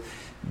to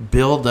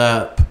build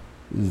up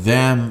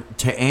them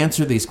to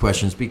answer these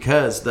questions,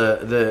 because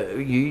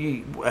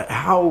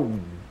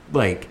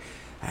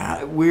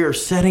we're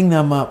setting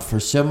them up for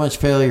so much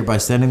failure by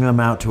sending them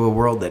out to a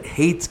world that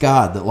hates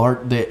God, that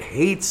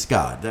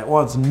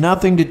wants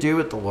nothing to do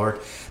with the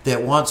Lord,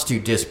 that wants to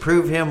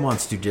disprove him,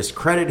 wants to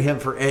discredit him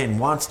and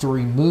wants to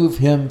remove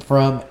him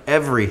from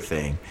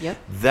everything. Yep.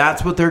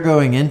 That's what they're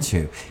going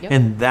into. Yep.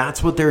 And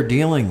that's what they're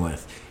dealing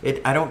with.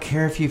 I don't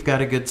care if you've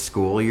got a good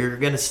school, you're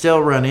going to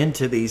still run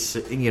into these,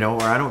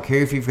 or I don't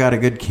care if you've got a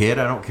good kid,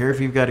 I don't care if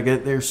you've got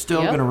they're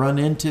still going to run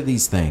into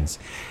these things.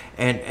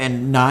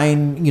 And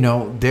nine,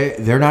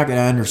 they're not going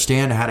to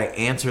understand how to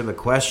answer the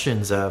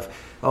questions of,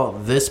 oh,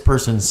 this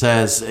person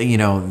says,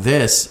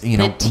 this,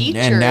 The teacher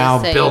and now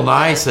is saying Bill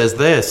Nye that. says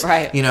this,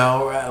 Right.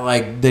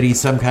 like that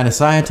he's some kind of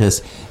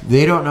scientist.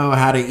 They don't know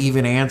how to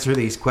even answer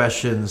these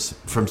questions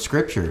from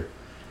Scripture.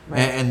 Right.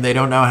 And they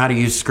don't know how to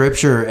use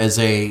Scripture as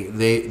they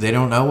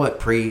don't know what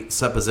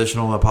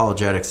presuppositional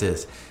apologetics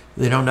is.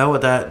 They don't know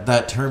what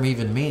that term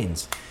even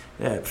means.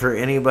 For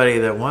anybody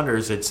that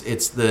wonders,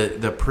 it's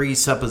the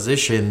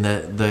presupposition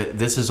that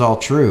this is all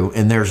true,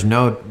 and there's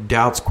no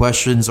doubts,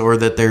 questions, or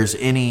that there's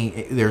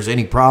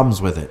any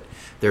problems with it.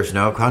 There's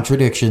no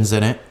contradictions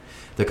in it.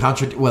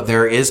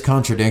 There is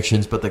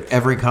contradictions, but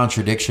every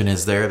contradiction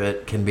is there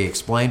that can be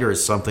explained or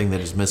is something that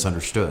is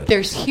misunderstood.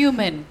 There's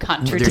human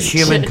contradiction. There's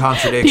human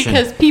contradiction.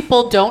 Because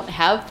people don't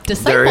have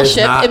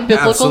discipleship in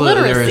biblical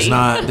literacy.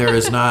 There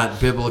is not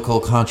biblical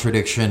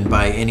contradiction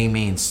by any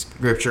means.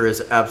 Scripture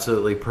is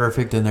absolutely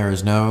perfect, and there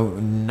is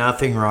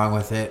nothing wrong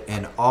with it,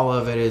 and all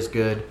of it is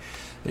good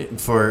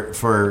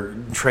for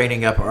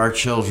training up our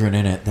children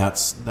in it.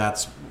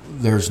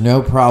 There's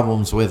no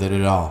problems with it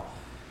at all.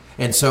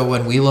 And so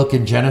when we look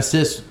in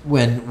Genesis,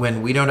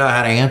 when we don't know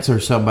how to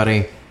answer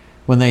somebody,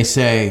 when they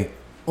say,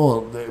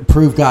 well,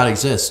 prove God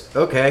exists.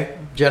 Okay,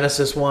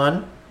 Genesis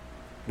 1,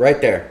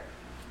 right there.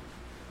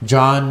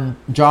 John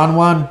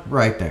 1,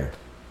 right there.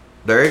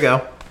 There you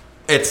go.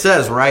 It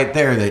says right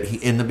there that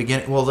in the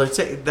beginning, well, let's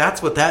say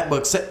that's what that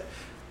book said.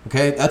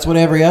 Okay, that's what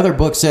every other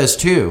book says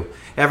too.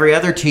 Every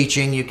other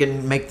teaching you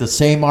can make the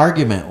same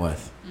argument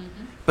with.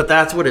 Mm-hmm. But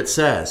that's what it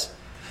says.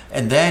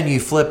 And then you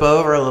flip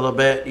over a little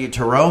bit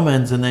to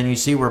Romans, and then you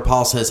see where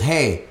Paul says,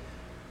 hey,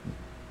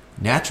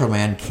 natural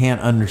man can't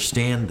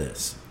understand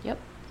this. Yep.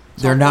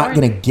 They're not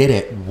going to get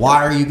it.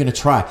 Why are you going to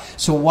try?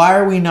 So why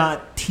are we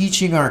not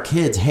teaching our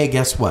kids, hey,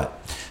 guess what?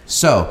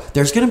 So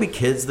there's going to be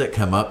kids that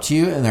come up to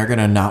you, and they're going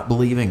to not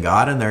believe in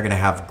God, and they're going to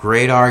have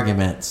great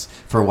arguments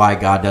for why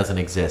God doesn't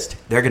exist.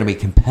 They're going to be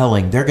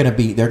compelling. They're going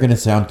to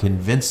sound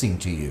convincing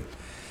to you.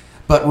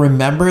 But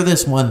remember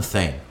this one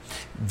thing.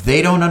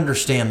 They don't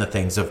understand the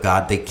things of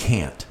God. They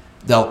can't.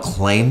 They'll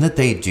claim that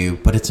they do,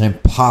 but it's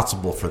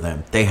impossible for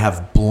them. They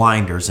have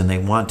blinders, and they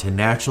want to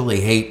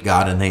naturally hate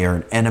God, and they are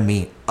an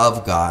enemy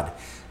of God.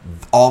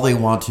 All they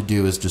want to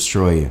do is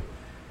destroy you.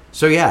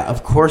 So yeah,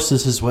 of course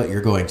this is what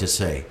you're going to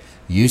say.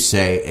 You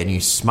say, and you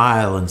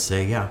smile and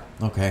say, yeah,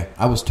 okay,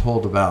 I was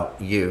told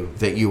about you,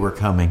 that you were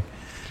coming.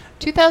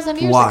 2,000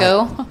 years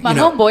ago, my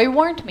homeboy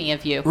warned me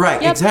of you. Right,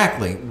 yep.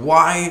 Exactly.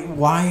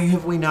 Why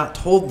have we not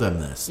told them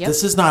this? Yep.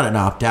 This is not an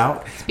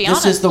opt-out.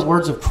 This is the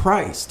words of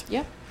Christ.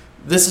 Yep.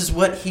 This is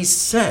what he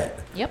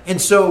said. Yep.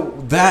 And so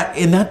that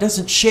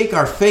doesn't shake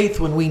our faith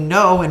when we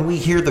know and we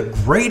hear the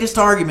greatest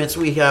arguments.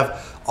 We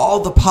have all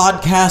the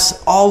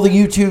podcasts, all the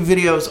YouTube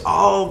videos,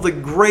 all the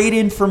great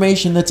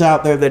information that's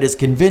out there that has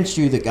convinced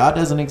you that God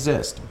doesn't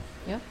exist.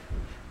 Yep.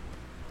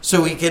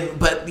 So we can,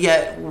 but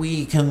yet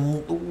we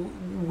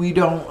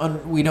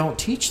don't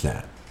teach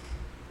that.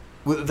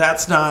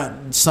 That's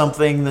not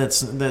something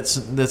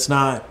that's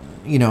not,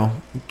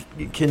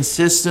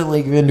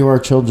 consistently given to our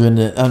children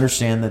to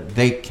understand that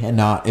they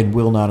cannot and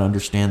will not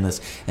understand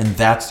this. And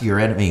that's your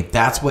enemy.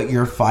 That's what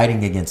you're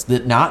fighting against.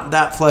 Not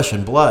that flesh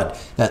and blood,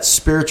 that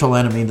spiritual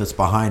enemy that's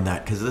behind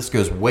that, because this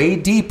goes way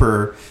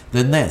deeper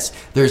than this.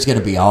 There's going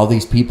to be all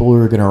these people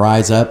who are going to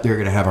rise up. They're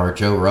going to have our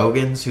Joe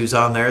Rogans who's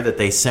on there that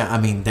they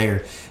sound,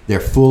 they're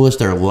foolish.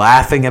 They're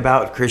laughing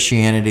about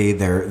Christianity.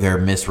 They're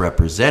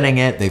misrepresenting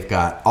it. They've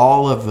got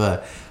all of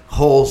the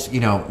whole,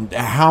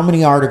 how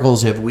many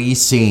articles have we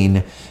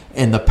seen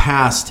in the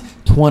past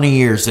 20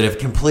 years that have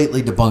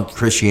completely debunked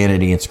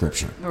Christianity and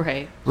Scripture?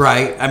 Right.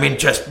 Right?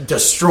 Just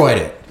destroyed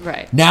it.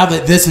 Right. Now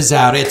that this is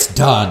out, it's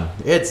done.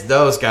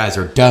 Those guys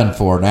are done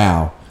for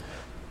now.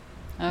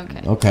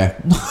 Okay.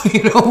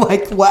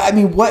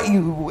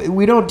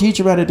 We don't teach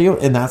them how to deal,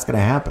 and that's going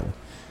to happen.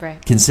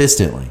 Right.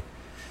 Consistently.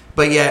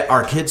 But yet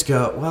our kids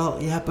go, well,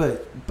 yeah,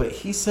 but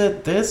he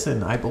said this,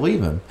 and I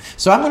believe him.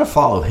 So I'm going to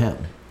follow him.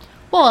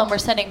 Well, and we're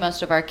sending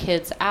most of our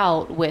kids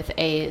out with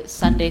a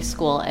Sunday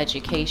school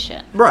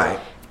education. Right.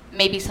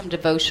 Maybe some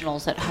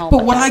devotionals at home.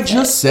 But what I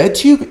just said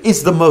to you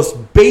is the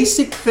most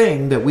basic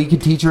thing that we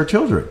could teach our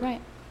children. Right.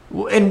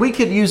 And we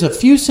could use a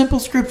few simple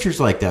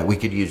scriptures like that. We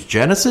could use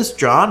Genesis,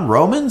 John,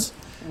 Romans.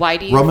 Why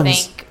do you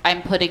think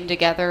I'm putting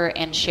together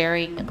and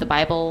sharing the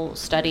Bible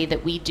study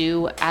that we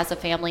do as a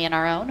family in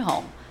our own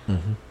home?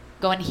 Mm-hmm.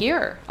 Going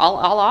here, I'll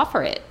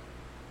offer it.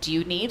 Do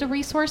you need a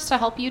resource to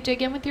help you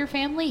dig in with your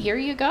family? Here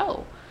you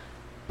go.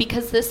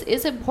 because this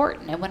is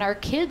important. And when our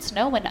kids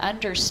know and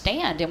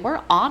understand, and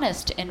we're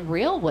honest and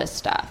real with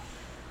stuff,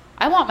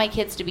 I want my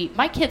kids to be,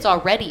 my kids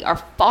already are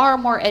far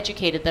more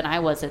educated than I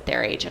was at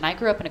their age. And I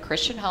grew up in a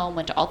Christian home,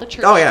 went to all the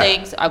church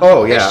things. I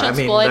went to Christian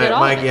school, I did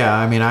all of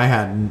it. I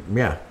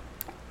had.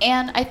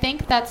 And I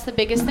think that's the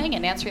biggest thing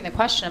in answering the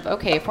question of,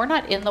 okay, if we're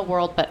not in the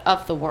world but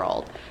of the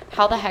world,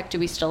 how the heck do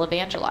we still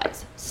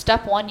evangelize?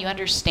 Step one, you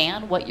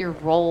understand what your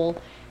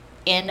role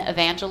in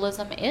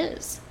evangelism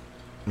is.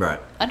 Right.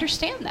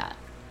 Understand that.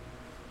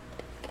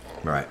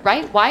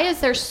 Right. Why is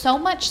there so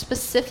much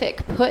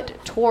specific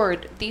put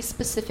toward these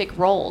specific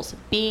roles?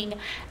 Being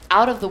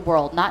out of the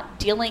world, not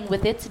dealing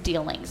with its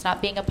dealings,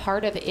 not being a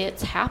part of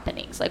its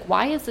happenings. Like,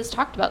 why is this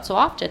talked about so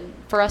often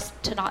for us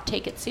to not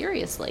take it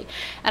seriously?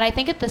 And I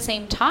think at the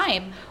same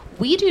time,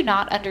 we do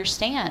not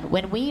understand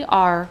when we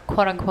are,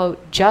 quote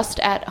unquote,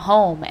 just at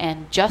home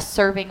and just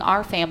serving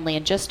our family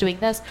and just doing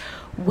this.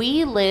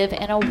 We live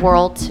in a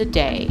world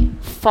today,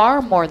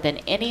 far more than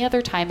any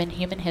other time in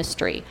human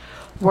history,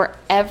 where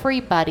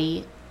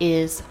everybody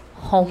is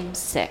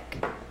homesick.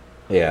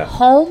 Yeah.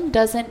 Home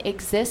doesn't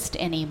exist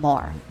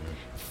anymore.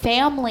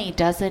 Family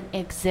doesn't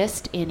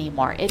exist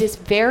anymore. It is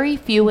very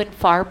few and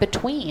far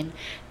between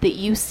that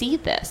you see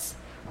this,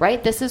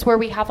 right? This is where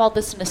we have all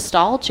this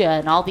nostalgia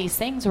and all these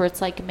things where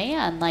it's like,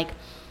 man, like,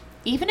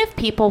 even if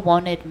people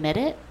won't admit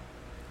it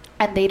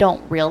and they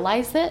don't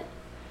realize it,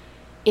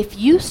 if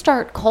you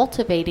start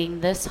cultivating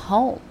this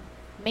home,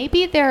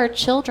 maybe there are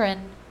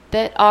children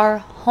that are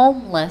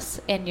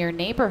homeless in your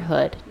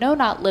neighborhood. No,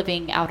 not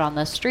living out on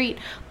the street,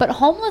 but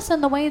homeless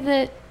in the way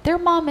that their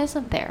mom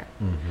isn't there.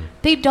 Mm-hmm.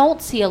 They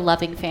don't see a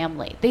loving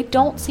family. They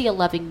don't see a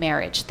loving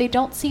marriage. They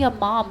don't see a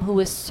mom who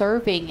is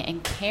serving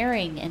and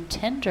caring and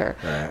tender.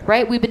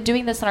 Right? We've been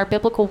doing this in our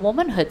biblical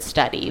womanhood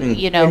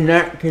study. And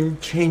that can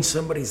change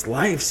somebody's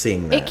life,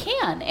 seeing that. It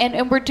can.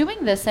 And we're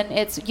doing this, and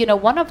it's,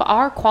 one of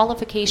our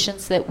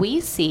qualifications that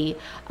we see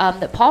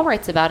that Paul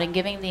writes about in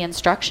giving the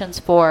instructions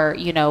for,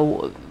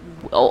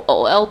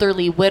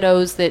 elderly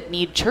widows that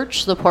need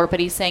church support, but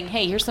he's saying,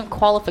 hey, here's some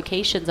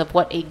qualifications of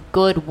what a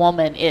good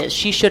woman is.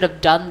 She should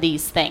have done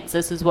these things.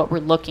 This is what we're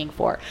looking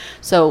for.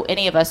 So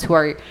any of us who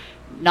are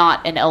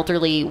not an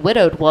elderly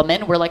widowed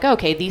woman, we're like,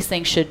 okay, these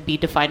things should be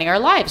defining our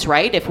lives,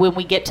 right? If when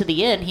we get to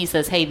the end, he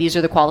says, hey, these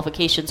are the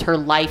qualifications her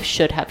life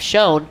should have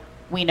shown,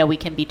 we know we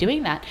can be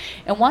doing that.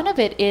 And one of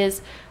it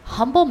is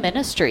humble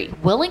ministry,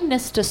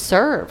 willingness to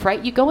serve,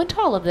 right? You go into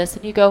all of this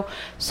and you go,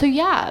 so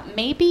yeah,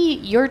 maybe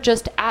you're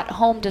just at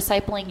home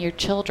discipling your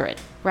children,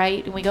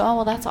 right? And we go, oh,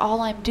 well, that's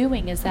all I'm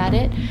doing. Is that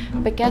it?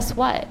 But guess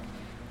what?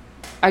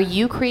 Are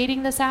you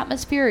creating this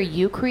atmosphere? Are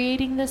you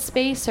creating this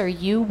space? Are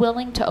you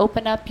willing to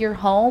open up your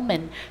home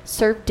and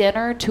serve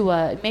dinner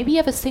to maybe you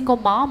have a single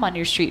mom on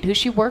your street who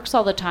she works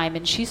all the time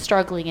and she's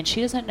struggling and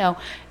she doesn't know.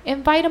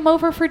 Invite them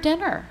over for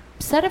dinner.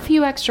 Set a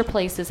few extra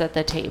places at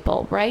the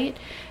table, right?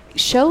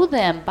 Show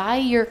them by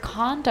your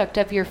conduct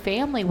of your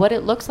family what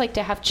it looks like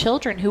to have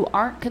children who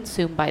aren't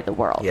consumed by the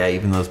world. Yeah,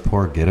 even those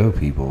poor ghetto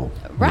people.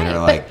 Right. That are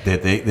like,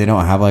 they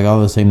don't have like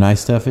all the same nice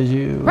stuff as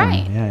you.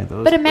 Right. Yeah,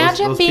 but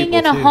imagine being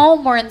in a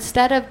home where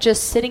instead of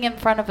just sitting in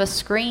front of a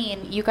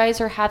screen, you guys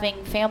are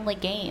having family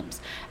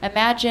games.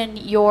 Imagine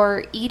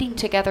you're eating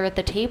together at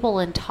the table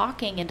and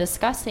talking and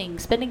discussing,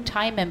 spending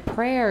time in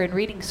prayer and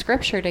reading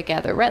scripture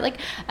together, right?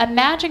 Like,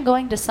 imagine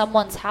going to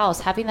someone's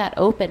house, having that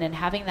open and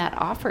having that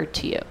offered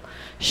to you.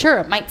 Sure,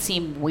 it might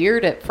seem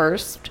weird at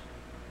first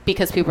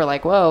because people are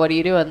like, whoa, what are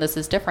you doing? This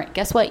is different.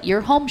 Guess what?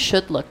 Your home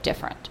should look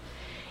different.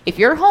 If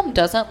your home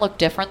doesn't look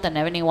different than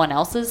anyone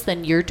else's,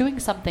 then you're doing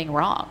something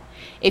wrong.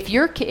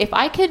 If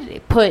I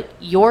could put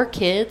your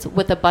kids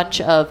with a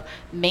bunch of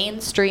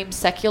mainstream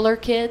secular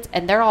kids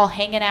and they're all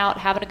hanging out,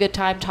 having a good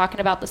time, talking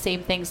about the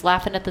same things,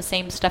 laughing at the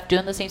same stuff,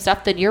 doing the same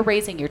stuff, then you're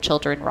raising your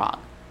children wrong.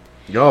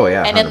 Oh,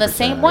 yeah. And in the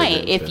same way,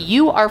 if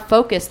you are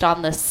focused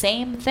on the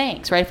same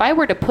things, right? If I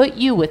were to put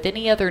you with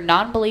any other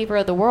non-believer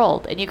of the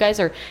world and you guys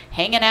are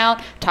hanging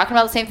out, talking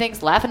about the same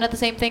things, laughing at the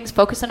same things,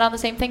 focusing on the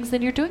same things,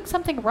 then you're doing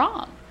something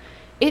wrong.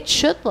 It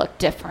should look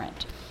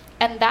different.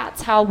 And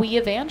that's how we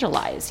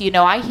evangelize.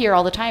 I hear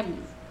all the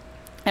time,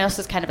 I know this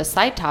is kind of a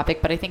side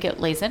topic, but I think it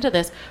lays into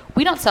this.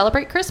 We don't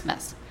celebrate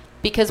Christmas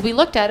because we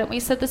looked at it and we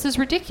said, this is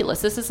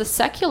ridiculous. This is a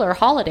secular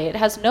holiday. It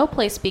has no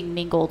place being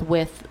mingled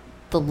with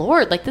the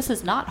Lord. Like, this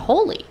is not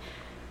holy.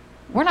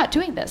 We're not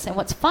doing this. And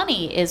what's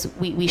funny is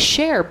we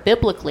share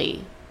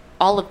biblically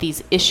all of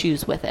these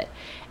issues with it.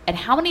 And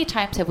how many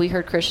times have we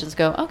heard Christians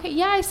go, okay,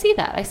 yeah, I see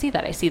that. I see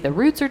that. I see the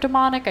roots are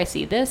demonic. I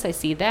see this. I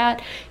see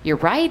that. You're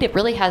right. It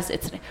really has,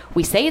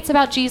 we say it's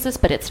about Jesus,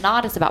 but it's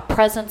not. It's about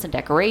presents and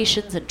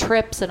decorations and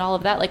trips and all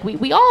of that. Like,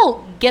 we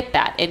all get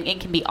that and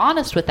can be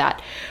honest with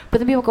that. But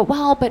then people go,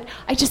 well, but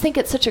I just think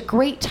it's such a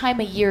great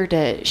time of year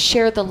to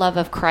share the love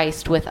of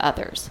Christ with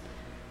others.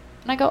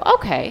 And I go,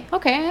 okay,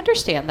 I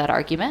understand that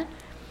argument.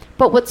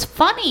 But what's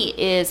funny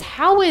is,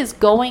 how is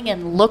going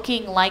and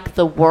looking like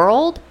the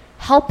world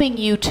helping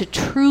you to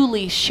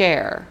truly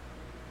share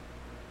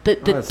the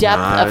depth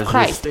of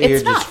Christ?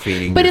 It's not.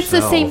 But it's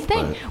the same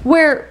thing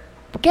where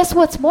But guess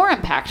what's more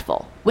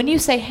impactful? When you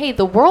say, hey,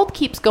 the world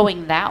keeps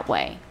going that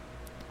way,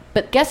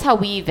 but guess how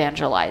we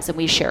evangelize and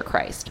we share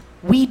Christ?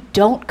 We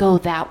don't go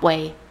that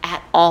way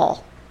at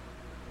all.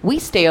 We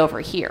stay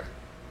over here.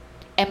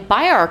 And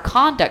by our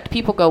conduct,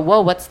 people go,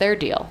 whoa, what's their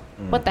deal?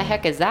 Mm-hmm. What the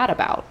heck is that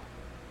about?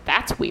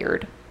 That's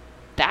weird.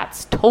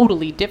 That's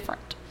totally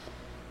different.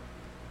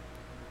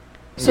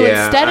 So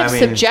instead of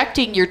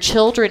subjecting your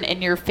children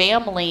and your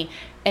family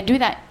and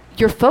doing that,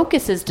 your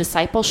focus is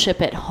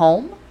discipleship at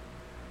home.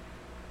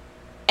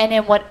 And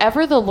in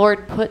whatever the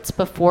Lord puts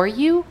before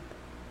you,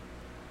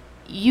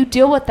 you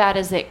deal with that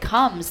as it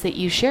comes that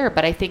you share.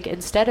 But I think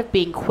instead of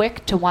being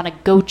quick to want to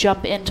go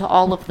jump into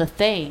all of the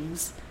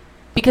things,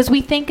 because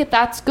we think that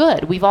that's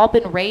good. We've all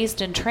been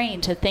raised and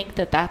trained to think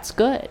that that's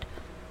good.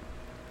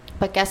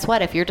 But guess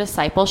what? If your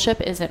discipleship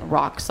isn't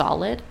rock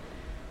solid,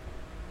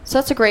 so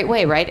that's a great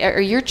way, right?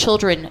 Are your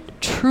children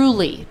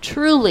truly,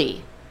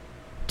 truly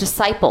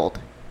discipled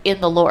in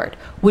the Lord?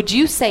 Would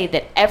you say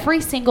that every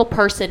single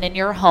person in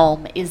your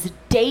home is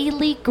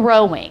daily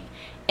growing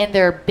in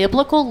their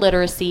biblical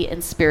literacy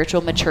and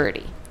spiritual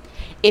maturity?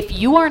 If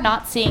you are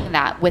not seeing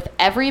that with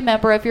every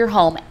member of your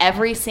home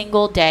every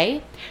single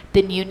day,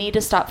 then you need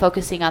to stop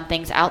focusing on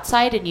things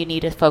outside and you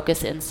need to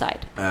focus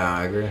inside.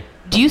 I agree.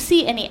 Do you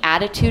see any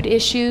attitude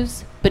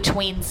issues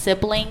between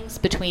siblings,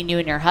 between you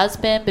and your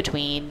husband,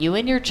 between you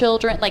and your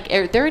children? Like,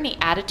 are there any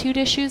attitude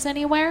issues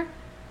anywhere?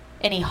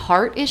 Any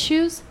heart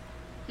issues?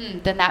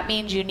 Then that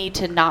means you need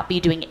to not be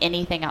doing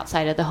anything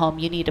outside of the home.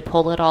 You need to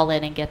pull it all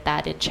in and get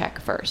that in check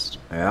first.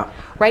 Yeah.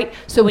 Right?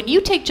 So when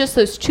you take just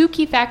those two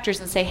key factors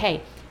and say,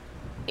 hey,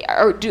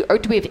 do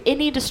we have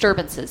any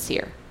disturbances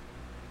here?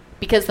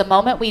 Because the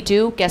moment we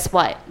do, guess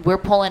what? We're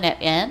pulling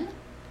it in.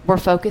 We're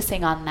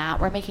focusing on that.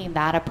 We're making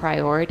that a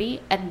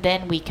priority. And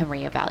then we can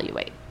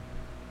reevaluate.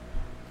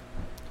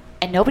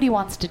 And nobody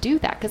wants to do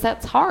that because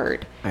that's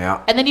hard.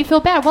 Yeah. And then you feel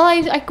bad.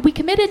 Well, we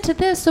committed to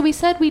this, so we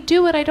said we'd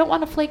do it. I don't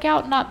want to flake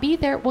out and not be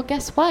there. Well,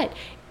 guess what?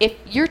 If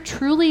you're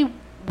truly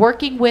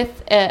working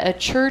with a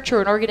church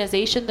or an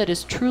organization that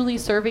is truly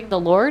serving the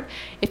Lord,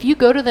 if you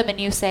go to them and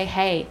you say,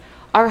 hey,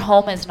 our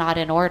home is not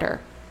in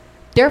order,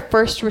 their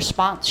first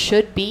response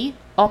should be,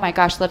 oh my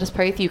gosh, let us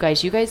pray with you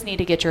guys. You guys need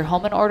to get your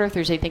home in order. If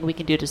there's anything we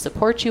can do to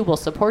support you, we'll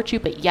support you.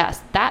 But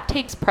yes, that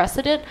takes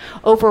precedent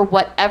over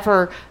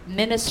whatever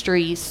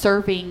ministry,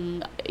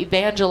 serving,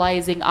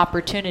 evangelizing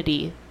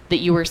opportunity that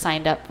you were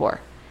signed up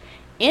for.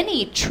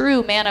 Any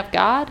true man of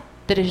God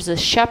that is a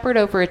shepherd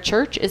over a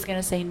church is going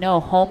to say, no,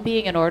 home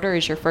being in order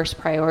is your first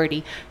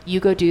priority. You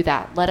go do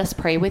that. Let us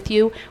pray with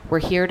you. We're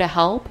here to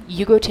help.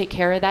 You go take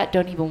care of that.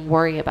 Don't even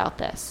worry about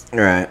this.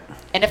 Right.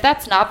 And if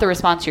that's not the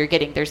response you're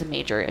getting, there's a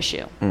major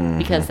issue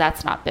because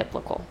that's not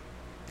biblical.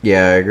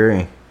 Yeah, I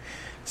agree.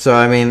 So,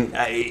 I mean,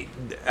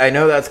 I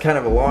know that's kind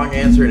of a long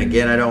answer, and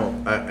again, I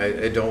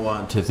don't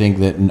want to think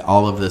that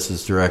all of this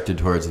is directed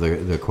towards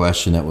the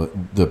question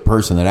that the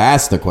person that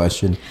asked the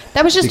question.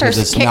 That was just our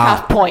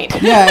kickoff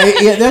point.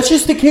 yeah, that's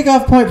just the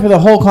kickoff point for the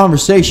whole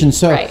conversation.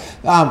 So, right.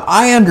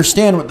 I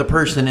understand what the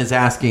person is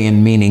asking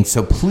and meaning.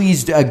 So,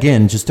 please,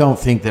 again, just don't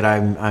think that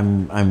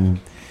I'm.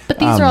 But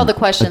these are all the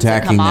questions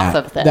that come off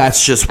of this.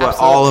 That's just what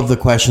all of the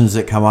questions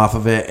that come off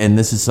of it, and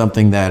this is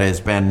something that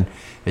has been,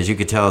 as you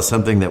could tell, is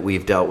something that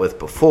we've dealt with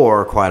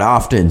before quite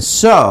often.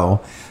 So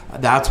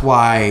that's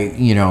why,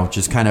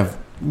 just kind of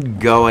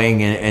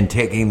going and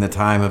taking the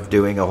time of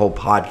doing a whole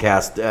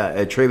podcast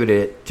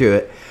attributed to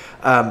it.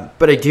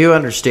 But I do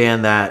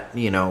understand that,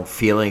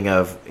 feeling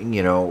of,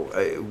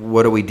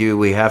 what do we do?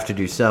 We have to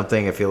do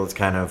something. I feel it's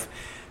kind of,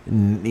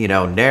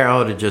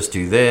 narrow to just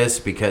do this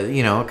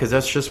because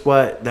that's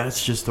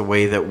just the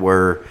way that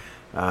we're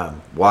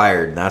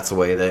wired. That's the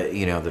way that,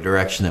 the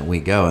direction that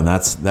we go. And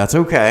that's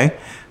okay.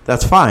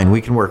 That's fine.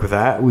 We can work with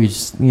that. We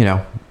just,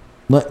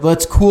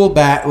 let's cool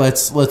back.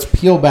 Let's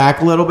peel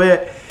back a little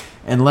bit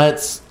and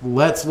let's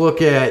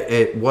look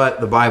at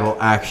what the Bible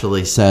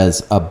actually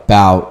says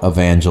about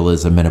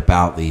evangelism and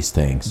about these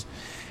things.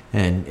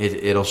 And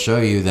it'll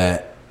show you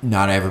that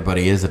not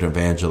everybody is an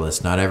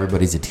evangelist. Not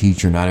everybody's a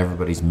teacher. Not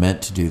everybody's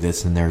meant to do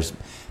this. And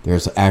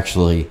there's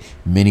actually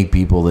many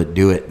people that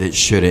do it that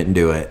shouldn't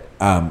do it.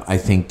 I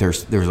think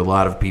there's a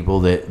lot of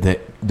people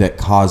that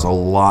cause a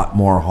lot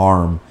more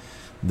harm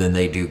than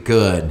they do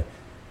good,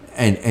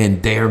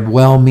 and they're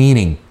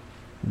well-meaning,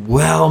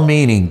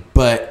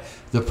 but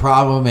the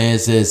problem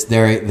is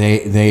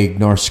they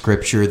ignore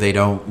Scripture. They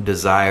don't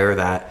desire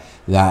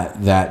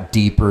that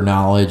deeper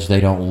knowledge. They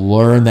don't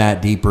learn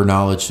that deeper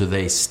knowledge, so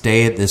they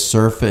stay at the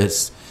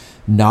surface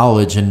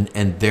knowledge,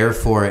 and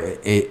therefore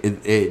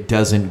it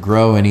doesn't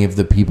grow any of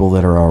the people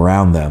that are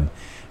around them,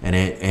 and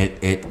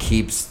it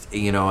keeps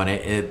and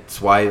it's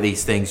why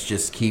these things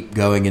just keep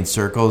going in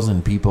circles,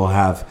 and people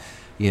have.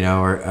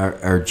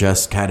 Are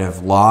just kind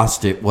of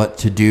lost at what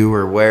to do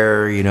or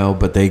where,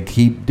 but they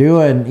keep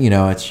doing,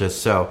 it's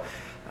just so,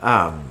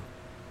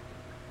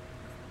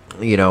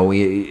 you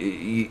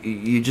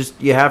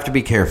have to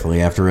be careful.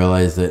 You have to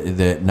realize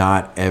that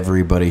not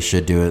everybody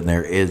should do it. And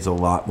there is a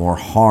lot more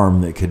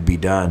harm that could be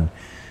done,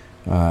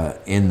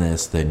 in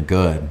this than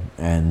good.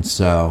 And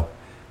so,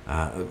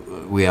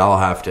 we all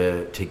have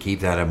to keep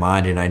that in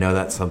mind. And I know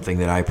that's something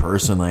that I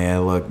personally,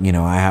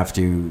 I have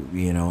to,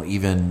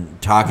 even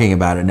talking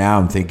about it now,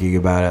 I'm thinking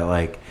about it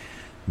like,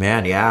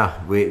 man,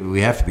 yeah,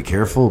 we have to be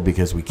careful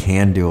because we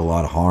can do a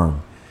lot of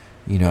harm.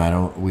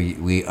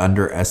 We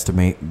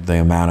underestimate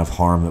the amount of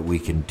harm that we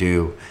can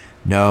do.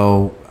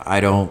 No, I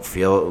don't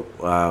feel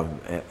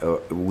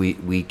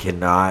we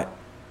cannot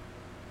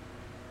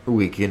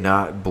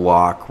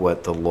block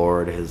what the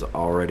Lord has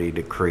already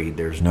decreed.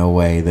 There's no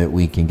way that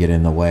we can get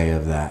in the way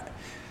of that.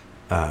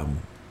 And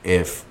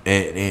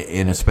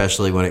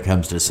especially when it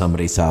comes to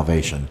somebody's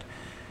salvation,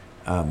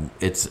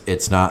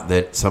 it's not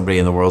that somebody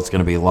in the world's going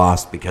to be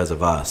lost because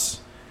of us.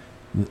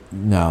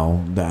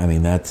 No, I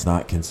mean, that's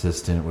not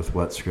consistent with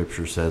what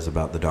Scripture says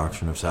about the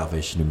doctrine of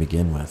salvation to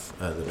begin with.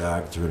 The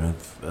doctrine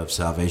of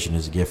salvation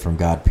is a gift from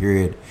God,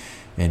 period.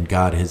 And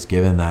God has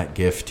given that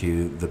gift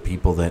to the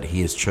people that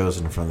He has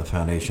chosen from the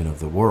foundation of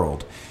the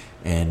world.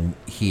 And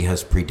He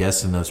has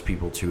predestined those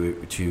people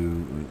to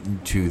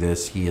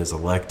this. He has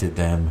elected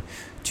them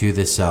to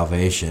this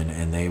salvation,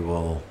 and they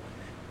will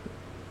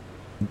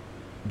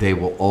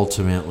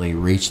ultimately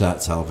reach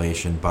that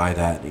salvation by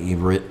that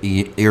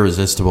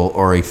irresistible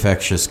or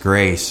effectuous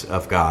grace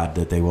of God,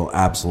 that they will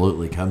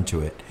absolutely come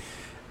to it.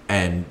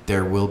 And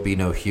there will be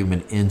no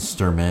human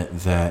instrument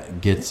that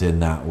gets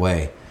in that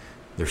way.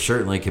 There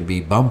certainly can be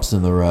bumps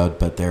in the road,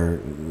 but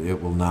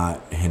it will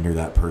not hinder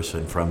that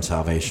person from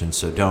salvation.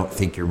 So don't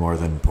think you're more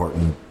than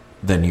important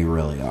than you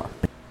really are.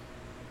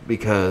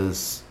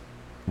 Because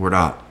we're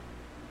not.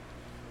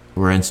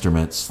 We're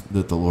instruments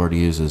that the Lord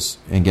uses.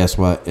 And guess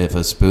what? If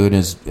a spoon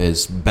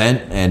is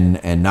bent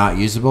and not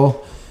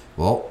usable,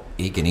 well,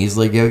 He can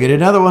easily go get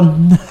another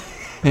one.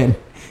 And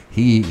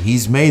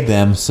he's made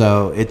them,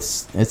 so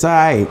it's all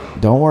right.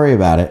 Don't worry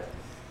about it.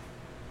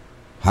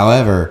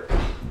 However,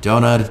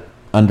 don't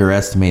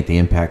underestimate the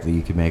impact that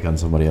you can make on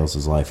somebody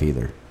else's life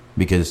either.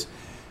 Because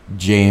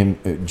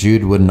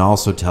Jude wouldn't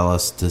also tell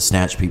us to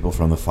snatch people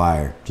from the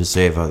fire to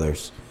save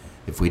others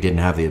if we didn't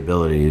have the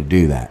ability to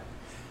do that.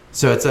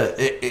 So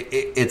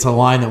it's a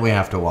line that we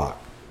have to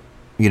walk.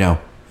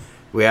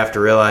 We have to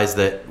realize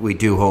that we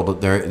do hold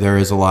it. There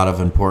is a lot of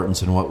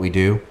importance in what we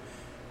do,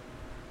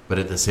 but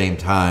at the same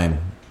time,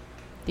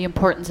 the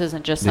importance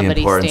isn't just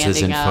somebody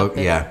standing up.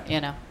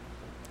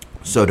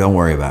 So don't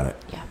worry about it.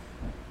 Yeah.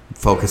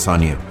 Focus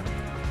on you.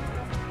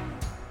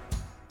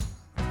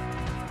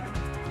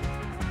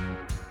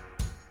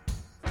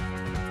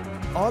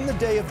 On the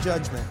day of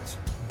judgment,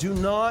 do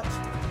not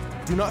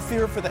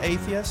fear for the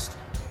atheist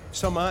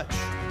so much,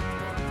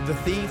 the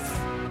thief,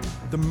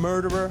 the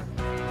murderer.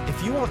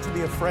 If you want to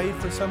be afraid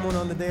for someone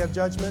on the day of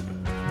judgment,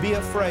 be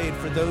afraid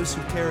for those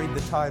who carried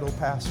the title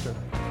pastor.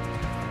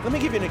 Let me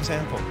give you an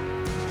example.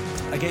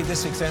 I gave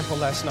this example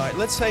last night.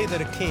 Let's say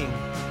that a king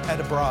had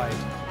a bride.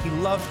 He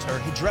loved her.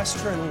 He dressed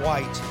her in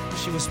white.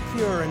 She was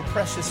pure and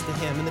precious to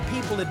him, and the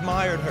people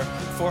admired her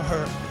for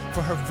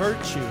her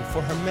virtue,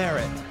 for her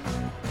merit.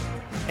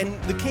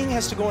 And the king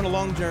has to go on a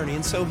long journey,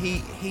 and so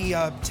he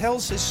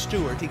tells his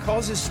steward, he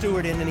calls his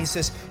steward in and he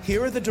says,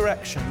 here are the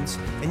directions,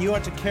 and you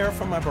are to care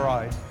for my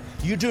bride.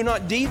 You do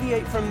not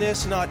deviate from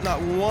this, not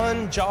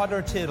one jot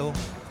or tittle,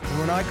 and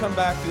when I come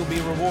back, you'll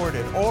be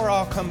rewarded, or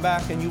I'll come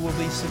back and you will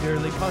be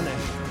severely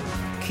punished.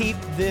 Keep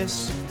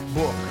this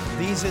book,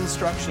 these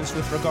instructions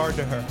with regard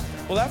to her.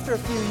 Well, after a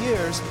few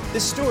years,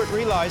 this steward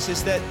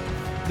realizes that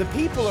the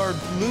people are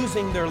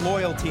losing their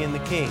loyalty in the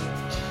king.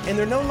 And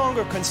they're no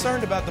longer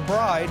concerned about the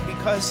bride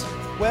because,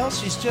 well,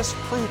 she's just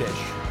prudish.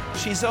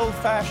 She's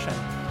old-fashioned.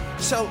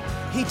 So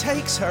he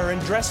takes her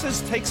and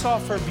takes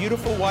off her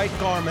beautiful white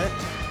garment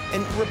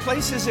and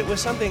replaces it with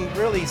something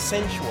really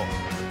sensual.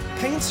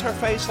 Paints her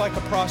face like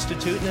a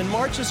prostitute and then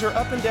marches her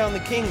up and down the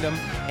kingdom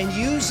and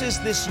uses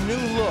this new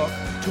look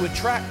to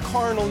attract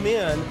carnal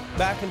men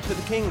back into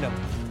the kingdom.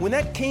 When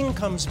that king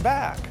comes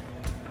back,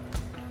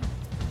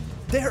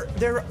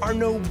 there are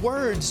no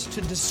words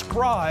to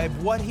describe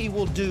what he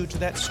will do to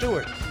that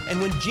steward. And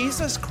when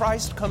Jesus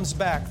Christ comes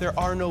back, there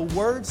are no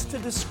words to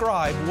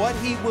describe what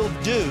he will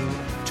do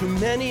to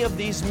many of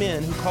these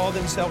men who call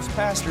themselves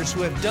pastors,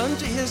 who have done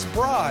to his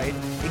bride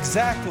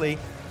exactly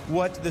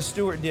what the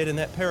steward did in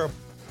that parable.